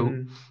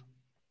 Mm-hmm.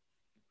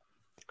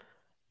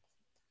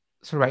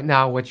 So right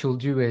now what you'll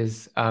do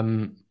is,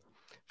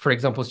 for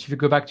example, if you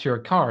go back to your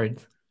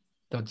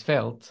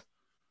card.svelte,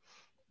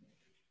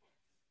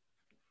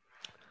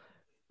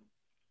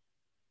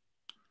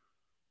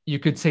 you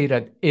could say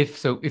that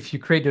if you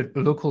create a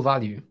local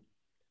value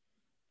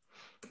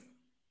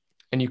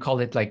and you call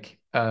it like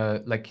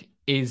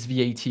is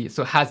VAT,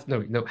 so has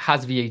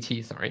has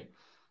VAT, sorry,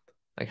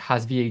 like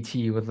has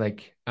VAT with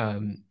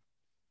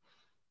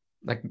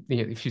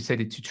if you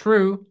set it to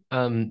true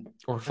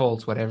or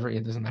false, whatever,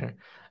 it doesn't matter.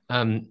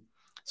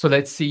 So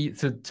let's see.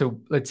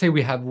 So let's say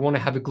we want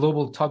to have a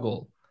global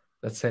toggle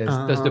that says,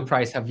 does the Uh,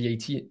 price have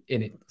VAT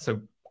in it?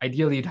 So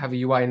ideally, you'd have a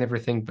UI and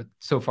everything, but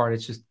so far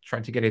it's just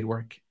trying to get it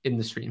work in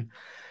the stream.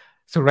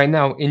 So right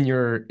now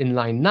in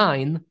line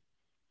 9,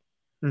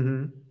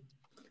 mm-hmm.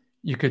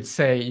 you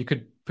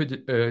could put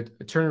a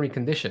ternary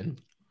condition.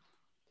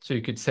 So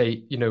you could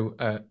say,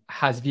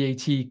 has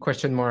VAT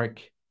question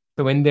mark.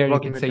 So in there you Working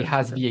could with say terms.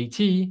 has Okay.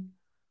 VAT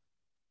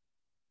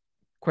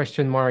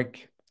question mark,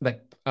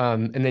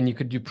 and then you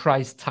could do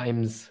price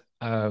times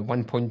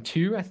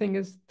 1.2, I think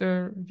is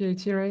the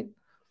VAT, right?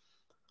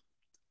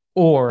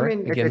 I Or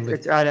mean, again it's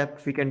with our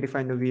app. We can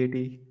define the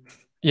VAT.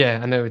 yeah,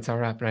 I know it's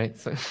our app, right?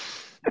 So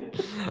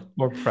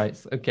or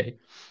price. Okay,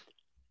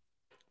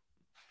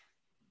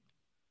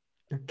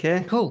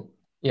 Okay. cool.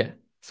 Yeah.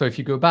 So if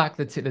you go back,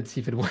 let's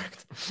see if it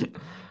worked.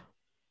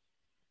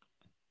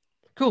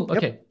 Cool.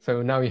 Okay. Yep.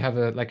 So now you have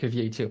a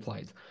VAT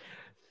applied.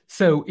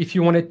 So if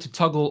you wanted to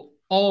toggle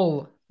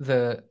all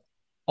the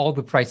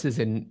prices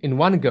in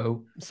one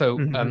go, so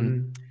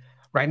Mm-hmm.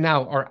 right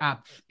now our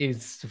app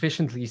is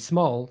sufficiently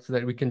small so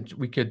that we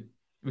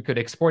could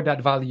export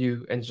that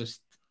value and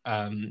just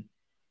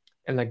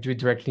and do it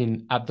directly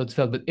in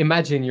app.svelte. But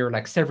imagine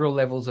you're several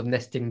levels of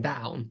nesting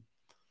down.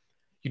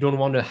 You don't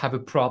want to have a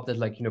prop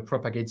that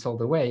propagates all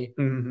the way.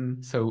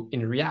 Mm-hmm. So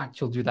in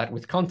React, you'll do that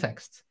with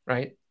context,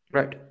 right?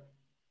 Right.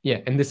 Yeah,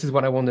 and this is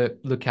what I want to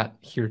look at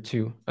here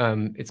too.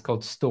 It's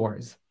called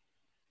stores.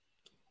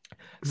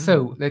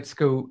 So let's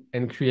go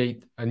and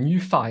create a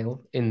new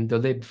file in the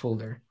lib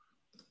folder.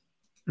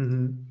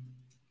 Mm-hmm.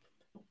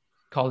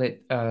 Call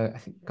it I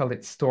think call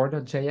it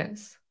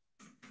store.js.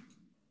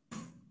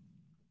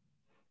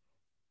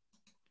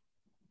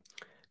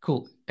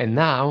 Cool. And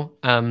now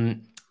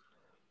I'm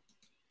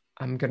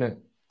gonna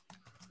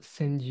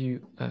send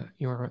you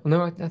your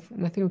no, I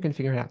think we can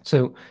figure it out.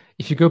 So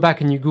if you go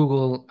back and you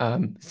Google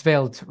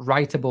Svelte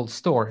writable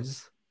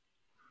stores,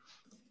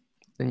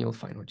 then you'll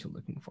find what you're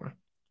looking for.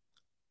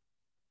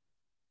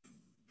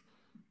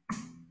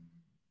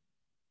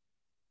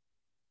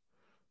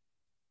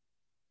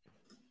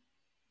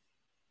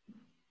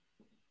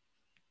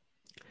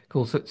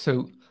 Cool. So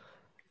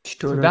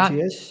that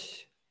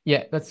Store.js.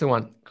 yeah, that's the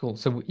one. Cool.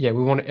 So yeah,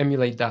 we want to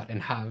emulate that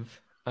and have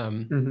a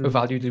Mm-hmm.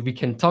 value that we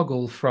can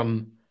toggle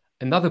from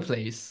another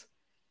place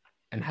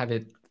and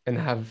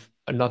have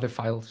another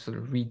file sort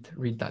of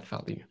read that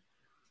value.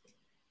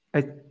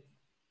 I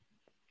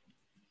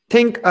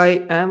think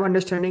I am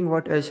understanding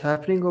what is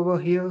happening over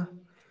here.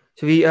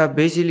 So we are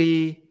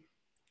basically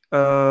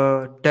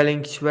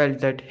telling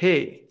Svelte that,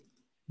 hey,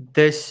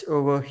 this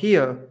over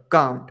here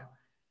count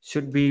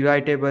should be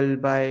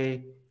writable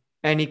by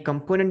any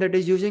component that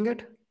is using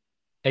it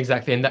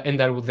Exactly, and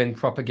that will then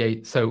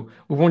propagate. So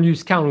we won't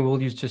use count; we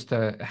will use just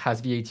a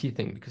has VAT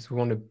thing because we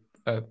want to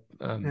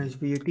as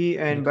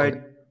VAT, what do you and call by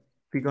it?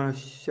 we're gonna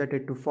set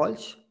it to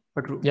false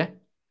or true. Yeah,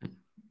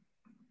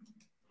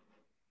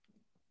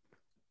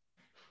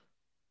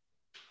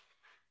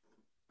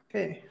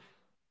 Okay.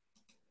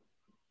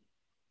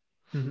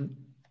 Mm-hmm.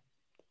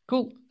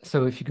 cool.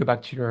 So if you go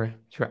back to your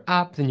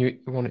app, then you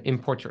want to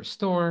import your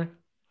store.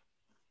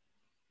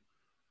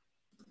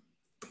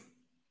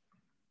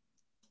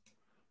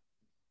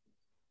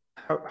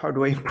 How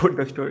do I import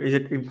the store? Is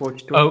it import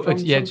store Oh, from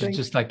yeah, something?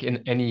 just like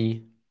in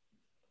any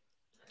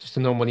just a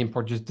normal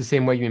import, just the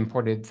same way you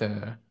imported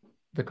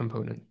the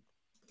component.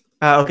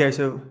 Ah, okay.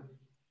 So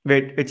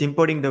wait, it's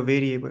importing the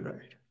variable,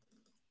 right?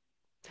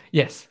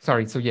 Yes,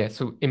 sorry. So yeah,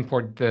 so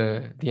import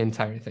the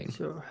entire thing.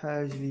 So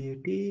has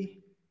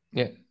VAT.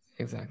 Yeah,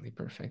 exactly.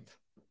 Perfect.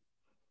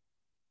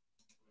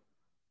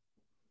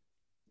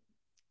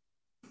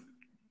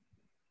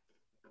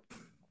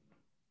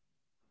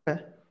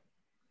 Okay.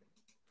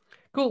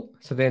 Cool.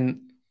 So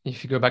then,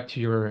 if you go back to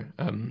your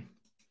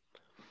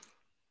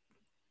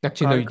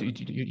actually, no, Cart.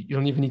 you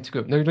don't even need to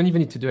go. No, you don't even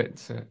need to do it.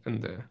 So,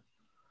 and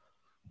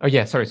oh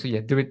yeah, sorry. So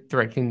yeah, do it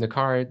directly in the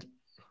card.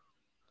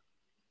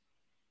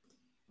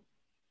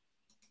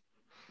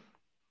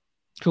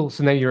 Cool.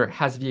 So now your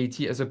has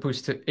VAT as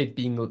opposed to it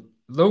being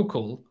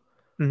local.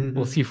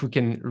 We'll see Mm-hmm. if we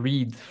can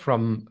read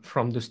from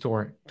the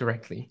store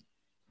directly,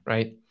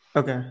 right?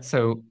 Okay.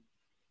 So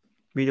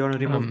We don't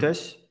remove um,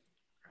 this.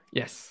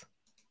 yes.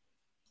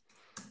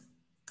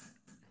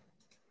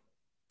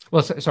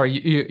 Well, sorry,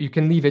 you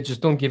can leave it.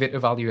 Just don't give it a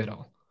value at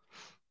all.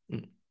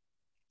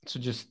 So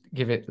just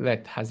give it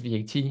let has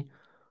VAT.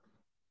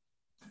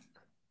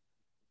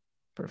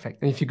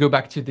 Perfect. And if you go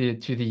back to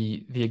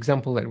the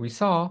example that we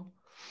saw,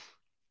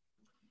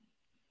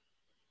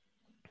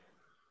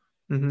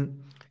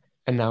 Mm-hmm.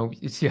 and now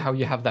you see how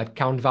you have that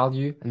count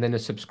value and then a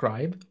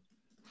subscribe.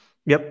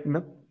 Yep.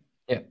 Yep.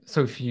 Yeah.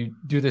 So if you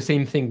do the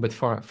same thing but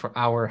for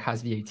our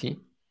has VAT.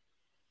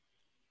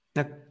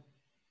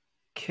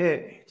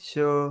 Okay.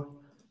 So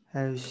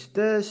has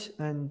this,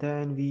 and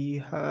then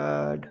we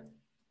had.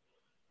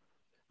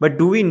 But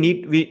do we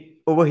need we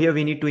over here?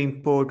 We need to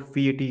import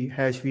VAT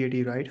hash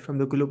VAT, right, from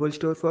the global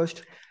store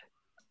first.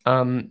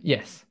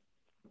 Yes.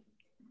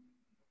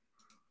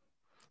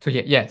 So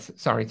yeah, yes.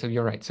 Sorry. So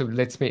you're right. So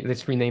let's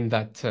rename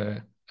that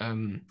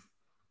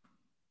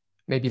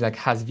maybe like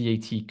has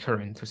VAT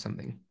current or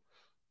something.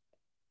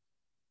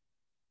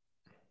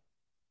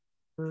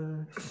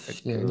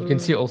 Yeah, and you can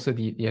see Store. also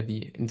the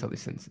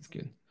IntelliSense is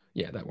good.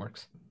 Yeah, that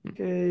works.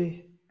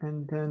 Okay,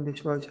 and then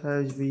this was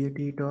has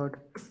VAT dot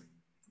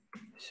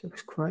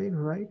subscribe,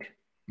 right?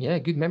 Yeah,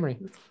 good memory.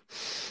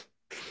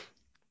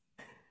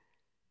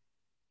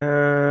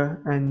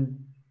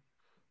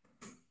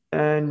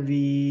 And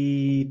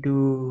we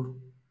do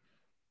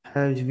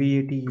has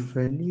VAT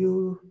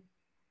value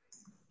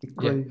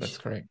Yeah, that's equals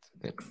correct.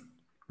 Yeah,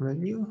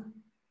 value.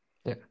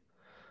 yeah.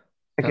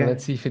 And Okay,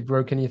 let's see if it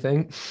broke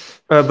anything.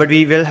 but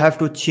we will have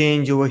to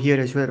change over here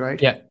as well,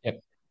 right? Yeah, yeah.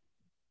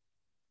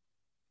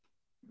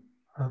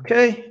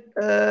 Okay,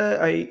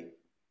 I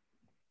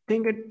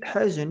think it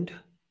hasn't.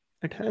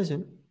 It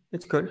hasn't.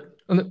 It's good.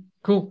 Oh, no,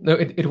 cool. No,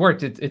 it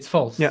worked. It's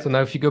false. Yeah, So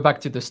now if you go back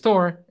to the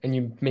store and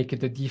you make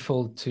it the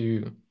default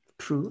to,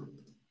 true.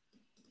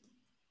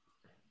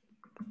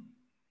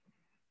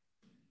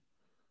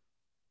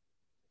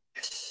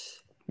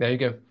 Yes. there you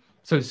go.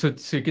 So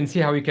you can see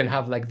how we can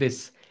have like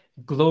this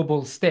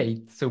global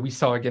state. So we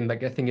saw again,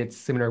 like I think it's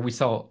similar. We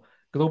saw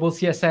global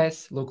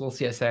CSS, local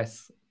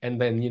CSS, and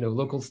then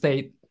local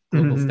state,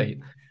 global state.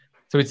 Mhm.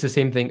 So it's the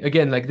same thing.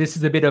 Again, like this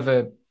is a bit of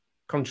a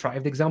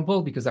contrived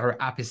example because our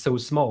app is so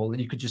small that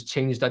you could just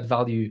change that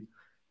value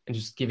and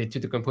just give it to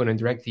the component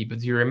directly.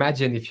 But you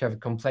imagine if you have a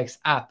complex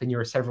app and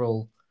you're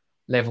several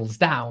levels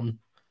down,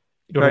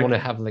 you don't want Right.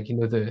 to have like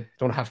the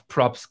don't have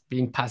props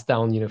being passed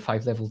down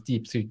 5 levels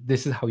deep. So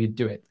this is how you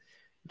do it.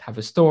 Have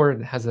a store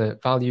that has a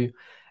value,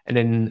 and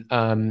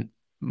then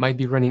might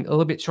be running a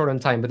little bit short on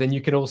time, but then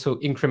you can also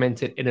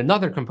increment it in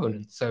another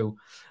component. So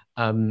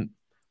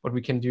what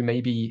we can do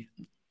maybe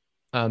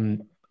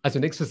as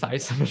an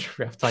exercise, I'm not sure if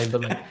we have time,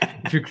 but like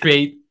if you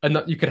create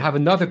you could have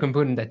another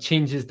component that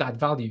changes that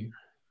value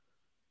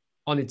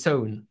on its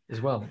own as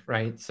well,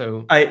 right?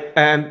 So I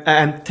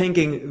am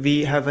thinking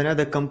we have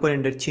another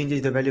component that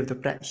changes the value of the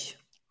price.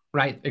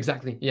 right,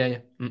 exactly, yeah,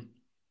 yeah.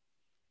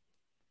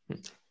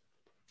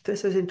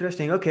 This is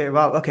interesting. Okay,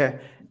 wow. Okay.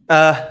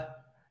 Uh,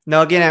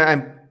 Now again,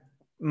 I'm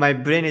my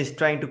brain is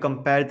trying to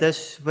compare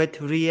this with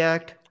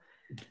React,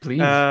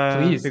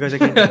 Please. because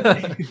again,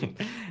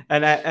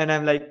 and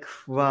I'm like,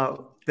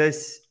 wow,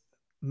 this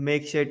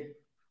makes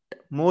it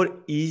more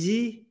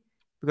easy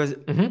because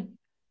Hmm.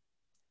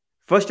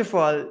 first of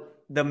all,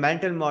 the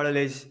mental model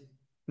is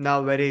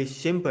now very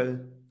simple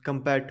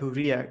compared to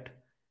React,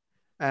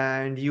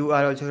 and you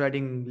are also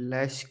writing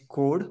less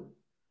code,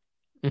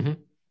 Hmm.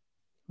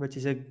 which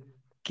is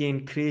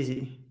again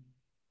crazy.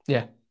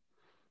 Yeah.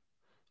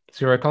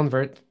 So you're a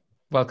convert.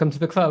 Welcome to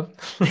the club.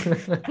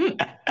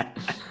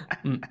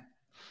 Mm.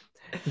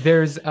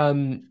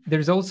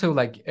 There's also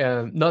like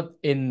not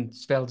in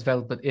Svelte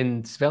but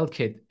in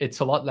SvelteKit, it's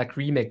a lot like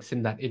Remix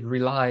in that it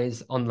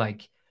relies on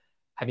like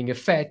having a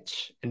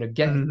fetch and a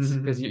get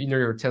because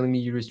you're telling me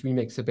you used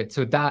Remix a bit.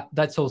 So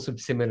that's also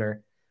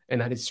similar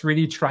and that it's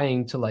really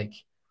trying to like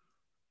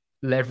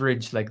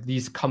leverage like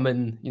these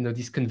common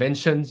these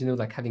conventions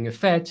like having a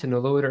fetch and a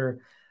loader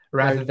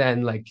rather Right.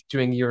 than like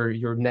doing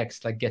your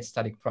next like get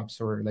static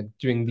props or like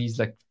doing these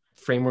like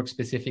framework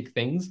specific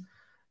things.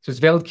 So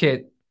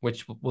SvelteKit,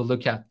 which we'll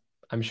look at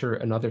I'm sure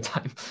another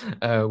time,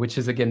 which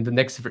is again the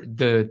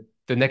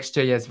next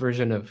JS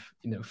version of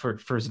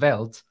for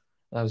Svelte,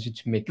 allows you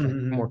to make like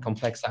more Mhm.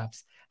 complex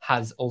apps,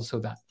 has also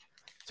that.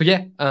 So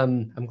yeah,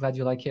 I'm glad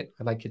you like it.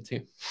 I like it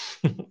too.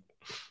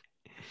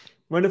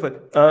 Wonderful.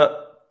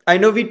 I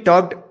know we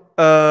talked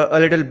a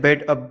little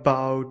bit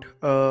about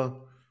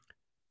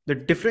the the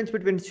difference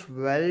between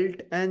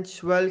Svelte and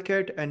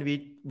SvelteKit, and we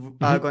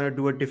are Mhm. going to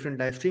do a different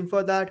live stream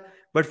for that.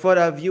 But for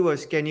our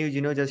viewers, can you,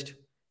 just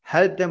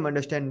help them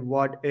understand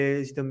what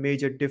is the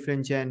major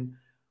difference, and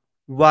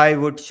why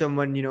would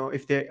someone,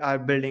 if they are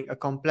building a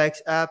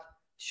complex app,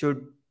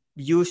 should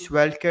use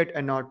SvelteKit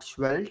and not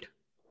Svelte?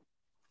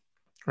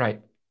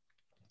 Right.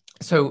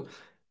 So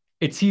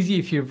it's easy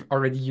if you've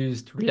already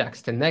used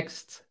React and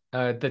Next.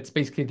 That's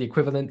basically the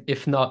equivalent.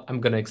 If not, I'm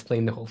going to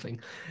explain the whole thing.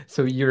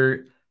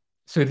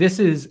 So this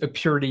is a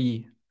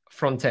purely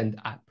front-end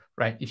app,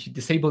 right? If you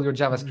disable your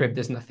JavaScript,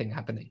 there's Mhm. nothing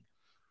happening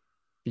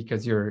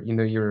because your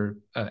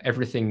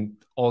everything,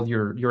 all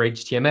your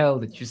HTML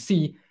that you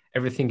see,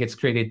 everything gets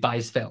created by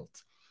Svelte.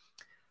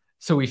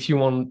 So if you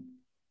want,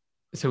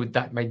 so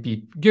that might be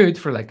good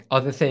for like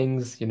other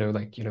things,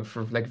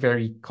 for like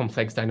very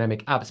complex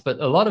dynamic apps. But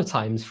a lot of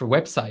times for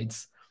websites,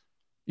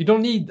 you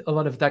don't need a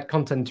lot of that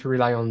content to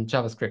rely on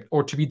JavaScript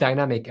or to be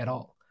dynamic at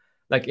all.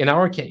 Like in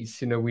our case,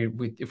 we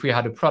if we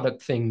had a product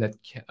thing that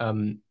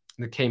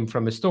came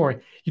from a store,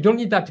 you don't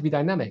need that to be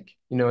dynamic,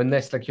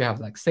 unless like you have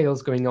like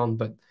sales going on.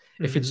 But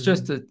if it's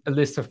just Mhm. a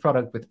list of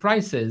product with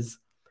prices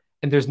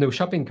and there's no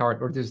shopping cart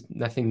or there's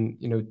nothing,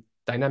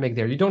 dynamic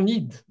there, you don't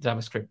need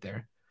JavaScript there.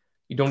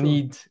 You don't True.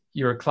 need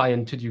your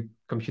client to do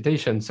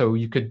computation. So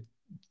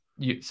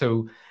so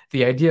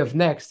the idea of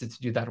Next is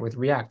to do that with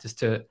React, is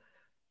to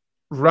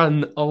run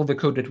all the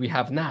code that we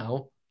have now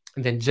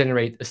and then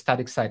generate a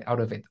static site out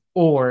of it,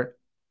 or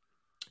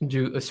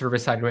do a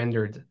server-side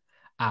rendered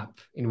app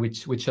in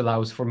which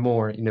allows for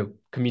more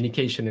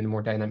communication and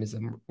more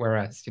dynamism,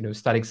 whereas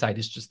static site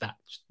is just that,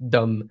 just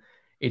dumb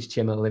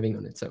HTML living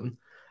on its own,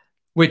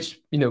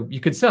 which you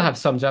could still have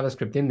some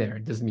JavaScript in there.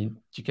 It doesn't mean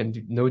you can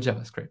do no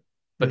JavaScript,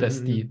 but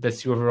Mhm.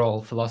 that's the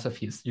overall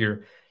philosophy. Is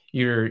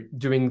you're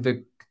doing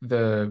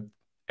the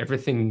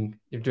everything,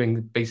 you're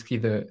doing basically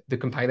the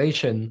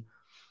compilation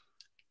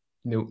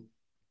you know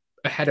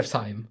ahead of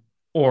time,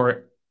 or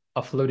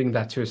offloading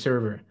that to a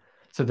server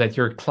so that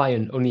your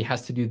client only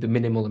has to do the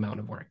minimal amount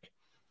of work.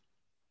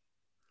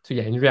 So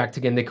yeah, in React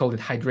again, they call it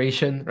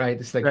hydration, right?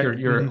 It's like Right.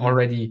 you're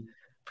already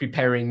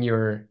preparing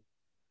you're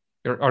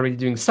already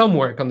doing some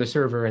work on the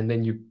server, and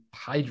then you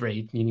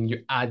hydrate, meaning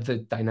you add the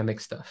dynamic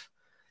stuff.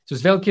 So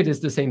SvelteKit is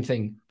the same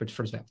thing, but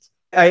for Svelte.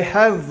 I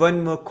have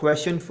one more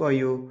question for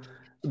you,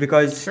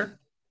 because Sure.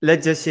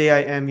 let's just say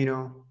I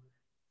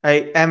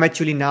am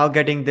actually now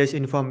getting this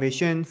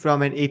information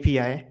from an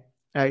API,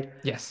 right?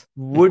 Yes.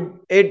 Mm. Would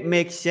it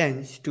make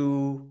sense to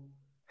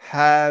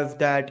have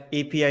that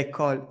API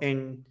call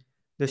in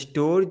the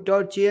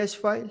store.js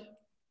file?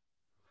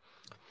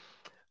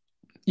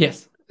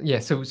 Yes. Yeah.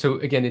 So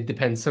again, it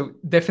depends. So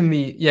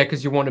definitely, yeah,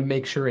 because you want to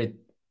make sure it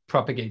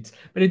propagates,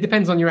 but it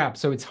depends on your app.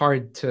 So it's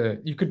hard to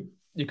you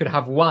could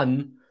have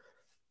one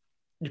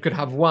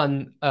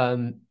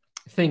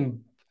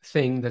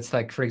thing that's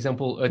like, for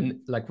example,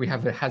 like we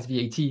have a has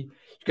VAT. You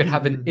could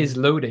have an is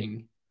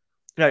loading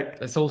Right.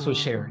 that's also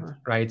shared,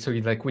 right? So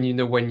you, like when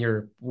when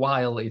you're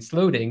while it's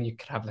loading, you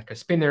could have like a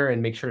spinner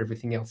and make sure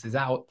everything else is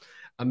out.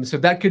 So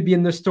that could be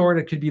in the store.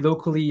 That could be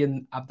locally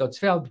in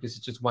app.svelte because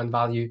it's just one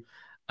value.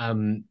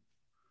 Um,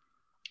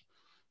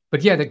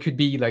 but yeah, that could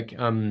be like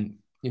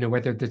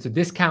whether there's a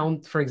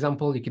discount, for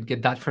example, you could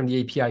get that from the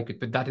API. You could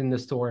put that in the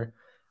store.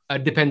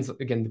 Depends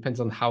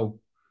on how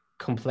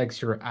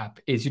complex your app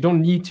is. You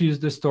don't need to use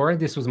the store.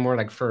 This was more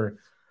like for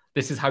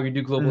this is how you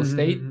do global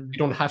state. You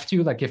don't have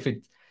to. Like if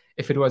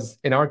it was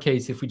in our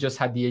case, if we just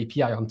had the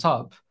API on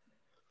top,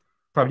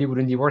 probably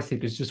wouldn't be worth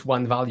it. It's just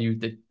one value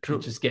that you True.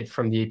 just get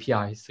from the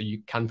API. So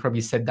you can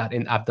probably set that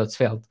in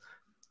app.svelte.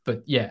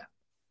 But yeah,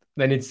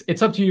 then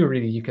it's up to you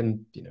really. You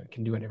can you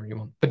can do whatever you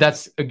want. But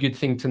that's a good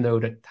thing to know,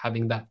 that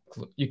having that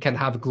you can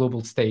have a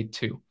global state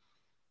too.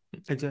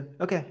 Exactly.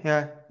 Okay.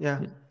 Yeah.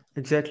 Yeah. Yeah.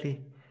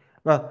 Exactly.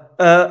 Well,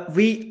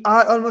 we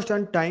are almost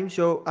on time,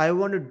 so I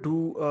want to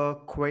do a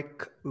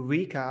quick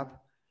recap,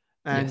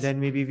 and Yes. then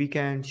maybe we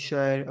can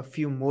share a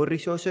few more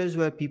resources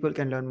where people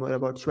can learn more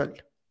about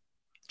Svelte.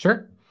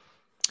 Sure.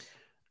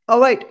 All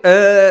right.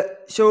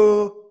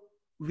 So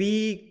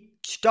we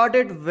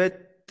started with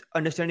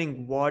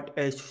understanding what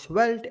is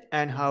Svelte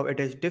and how it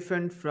is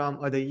different from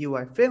other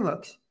UI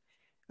frameworks.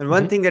 And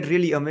one Mm-hmm. thing that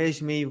really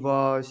amazed me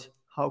was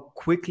how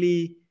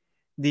quickly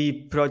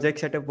the project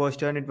setup was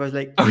done. It was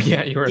like Oh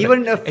yeah, you were like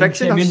even a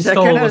fraction npm of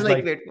second. install I was was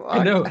like, like, wait, I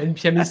what? know,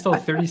 npm install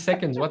 30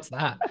 seconds. What's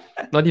that?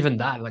 Not even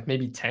that, like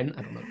maybe 10.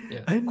 I don't know.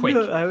 Yeah, I know. quick.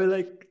 I was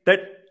like that.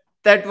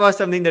 That was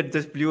something that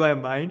just blew my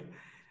mind.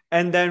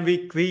 And then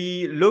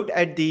we looked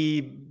at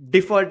the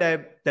default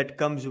app that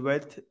comes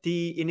with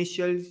the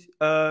initial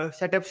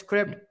setup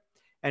script,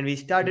 and we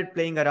started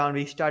playing around.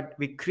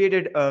 We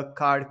created a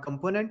card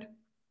component,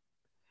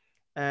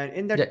 and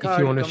in Yeah, that if you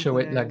card want to show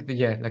it like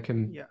component, like a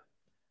yeah,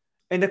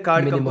 in the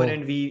card minimal.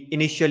 component, we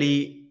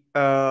initially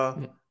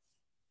Mm.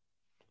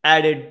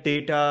 added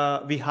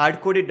data. We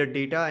hard coded the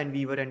data, and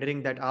we were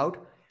rendering that out.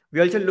 We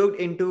also looked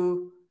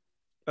into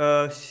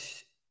uh,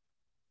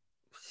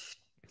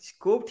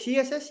 scoped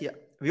CSS. Yeah,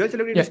 we also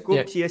looked into Yeah,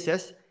 yeah. scoped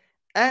CSS,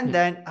 and Mm.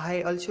 then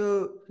I also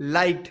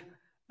liked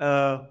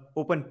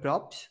open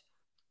props.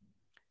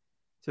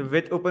 So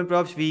with open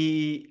props,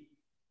 we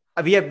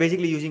are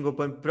basically using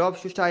open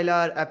props to style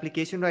our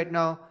application right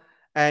now.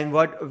 And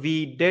what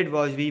we did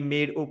was we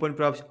made open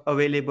props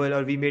available,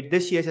 or we made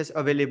this CSS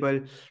available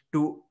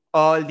to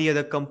all the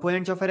other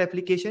components of our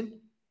application.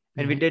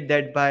 And we Mhm. did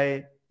that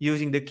by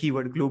using the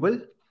keyword global.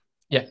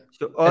 Yeah.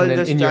 So And all then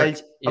the in your,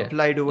 styles yeah,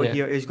 applied over yeah,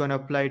 here is going to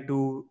apply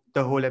to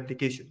the whole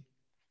application.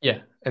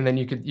 yeah. And then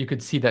you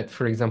could see that,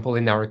 for example,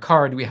 in our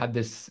card, we had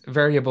this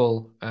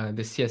variable,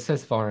 the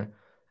CSS var,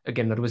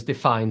 again, that was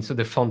defined. So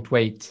the font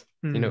weight,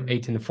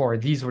 8 Hmm. and 4,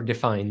 these were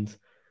defined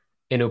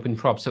in open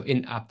prop, so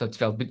in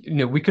app.svelte.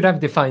 But we could have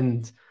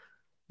defined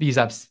these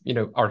apps,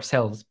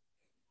 ourselves.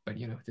 But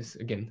this,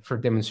 again, for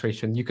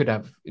demonstration, you could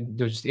have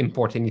just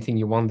import anything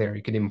you want there.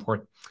 You could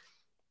import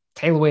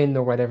Tailwind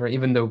or whatever,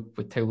 even though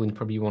with Tailwind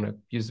probably you want to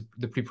use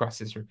the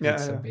preprocessor because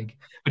it's Yeah, so yeah. big.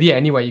 But yeah,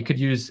 anyway, you could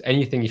use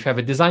anything. If you have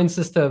a design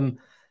system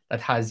that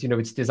has,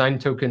 its design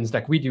tokens,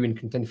 like we do in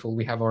Contentful,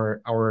 we have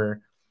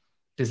our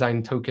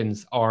design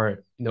tokens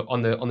are,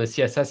 on the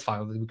CSS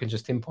file that we can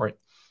just import.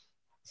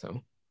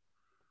 So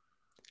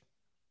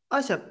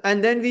Awesome.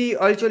 And then we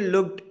also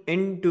looked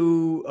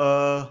into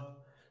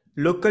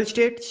local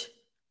states.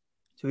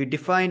 So we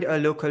defined a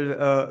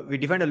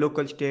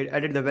local state,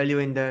 added the value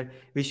in there.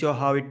 We saw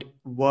how it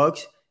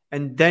works,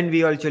 and then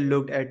we also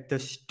looked at the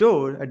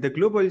store, at the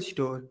global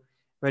store,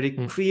 where it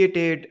mm,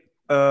 created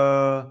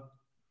a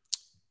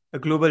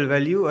global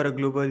value or a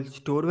global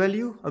store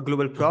value, a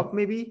global mhm. prop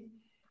maybe,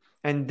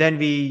 and then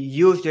we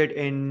used it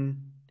in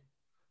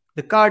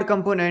the card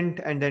component,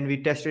 and then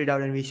we tested it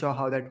out, and we saw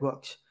how that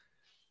works.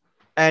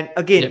 And Yeah,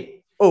 again,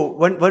 oh,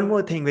 one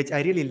more thing which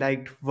I really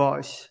liked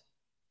was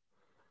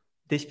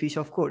this piece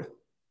of code.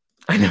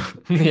 I know.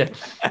 Yeah.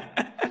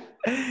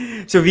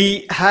 So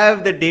we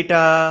have the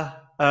data,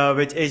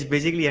 which is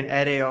basically an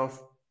array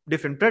of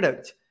different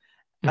products.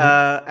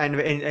 Mhm. And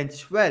in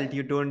Svelte,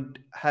 you don't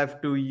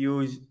have to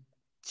use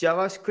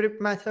JavaScript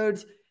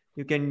methods.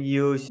 You can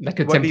use, Like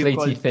a what do you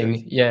call templatey those?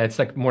 thing. Yeah, it's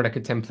like more like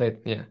a template.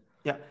 Yeah.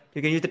 Yeah,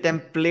 you can use the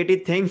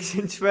templatey things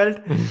in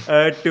Svelte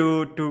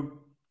to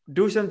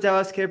do some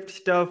JavaScript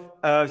stuff.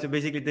 So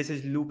basically, this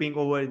is looping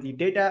over the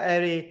data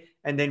array,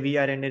 and then we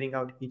are rendering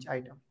out each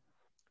item,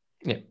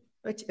 Yeah.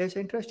 which is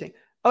interesting.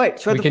 All right,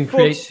 so We the can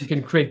create folks, we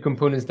can create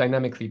components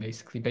dynamically,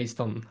 basically based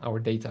on our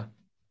data.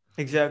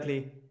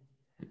 exactly,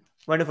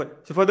 wonderful.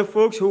 So for the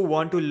folks who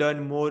want to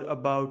learn more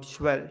about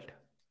Svelte,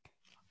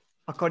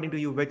 according to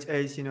you, which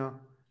is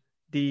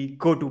the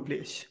go-to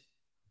place?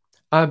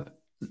 Uh,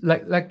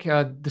 like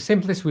the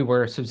same place we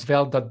were, so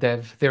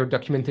svelte.dev, their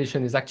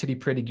documentation is actually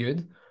pretty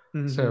good.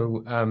 Mm-hmm.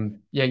 So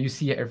yeah, you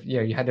see,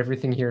 yeah, you had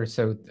everything here.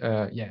 So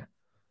yeah,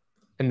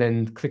 and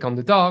then click on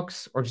the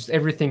docs or just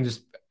everything.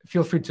 Just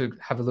feel free to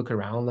have a look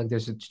around. Like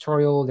there's a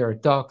tutorial, there are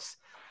docs.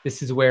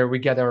 This is where we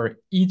get our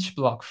each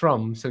block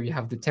from. So you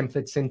have the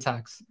template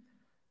syntax.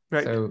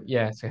 Right. So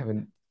yeah, so you have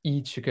an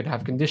each. You could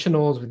have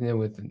conditionals with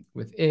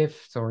with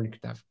ifs, or you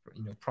could have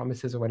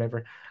promises or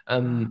whatever.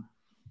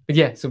 But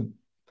yeah, so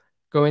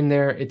go in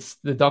there. It's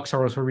the docs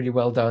are also really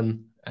well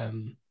done.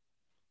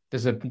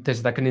 There's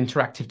like an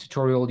interactive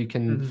tutorial you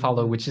can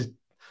follow, Mm-hmm. which is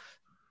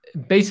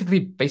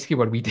basically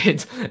what we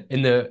did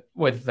in the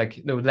with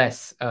like no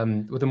less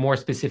with a more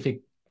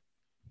specific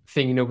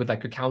thing, with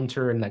like a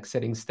counter and like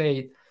setting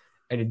state,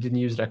 and it didn't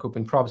use like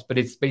open props, but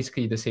it's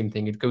basically the same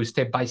thing. It goes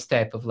step by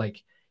step of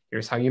like,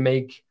 here's how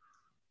you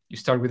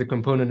start with a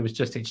component with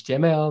just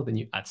HTML, then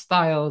you add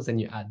styles, then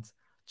you add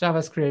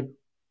JavaScript,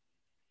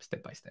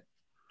 step by step.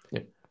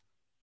 Yeah.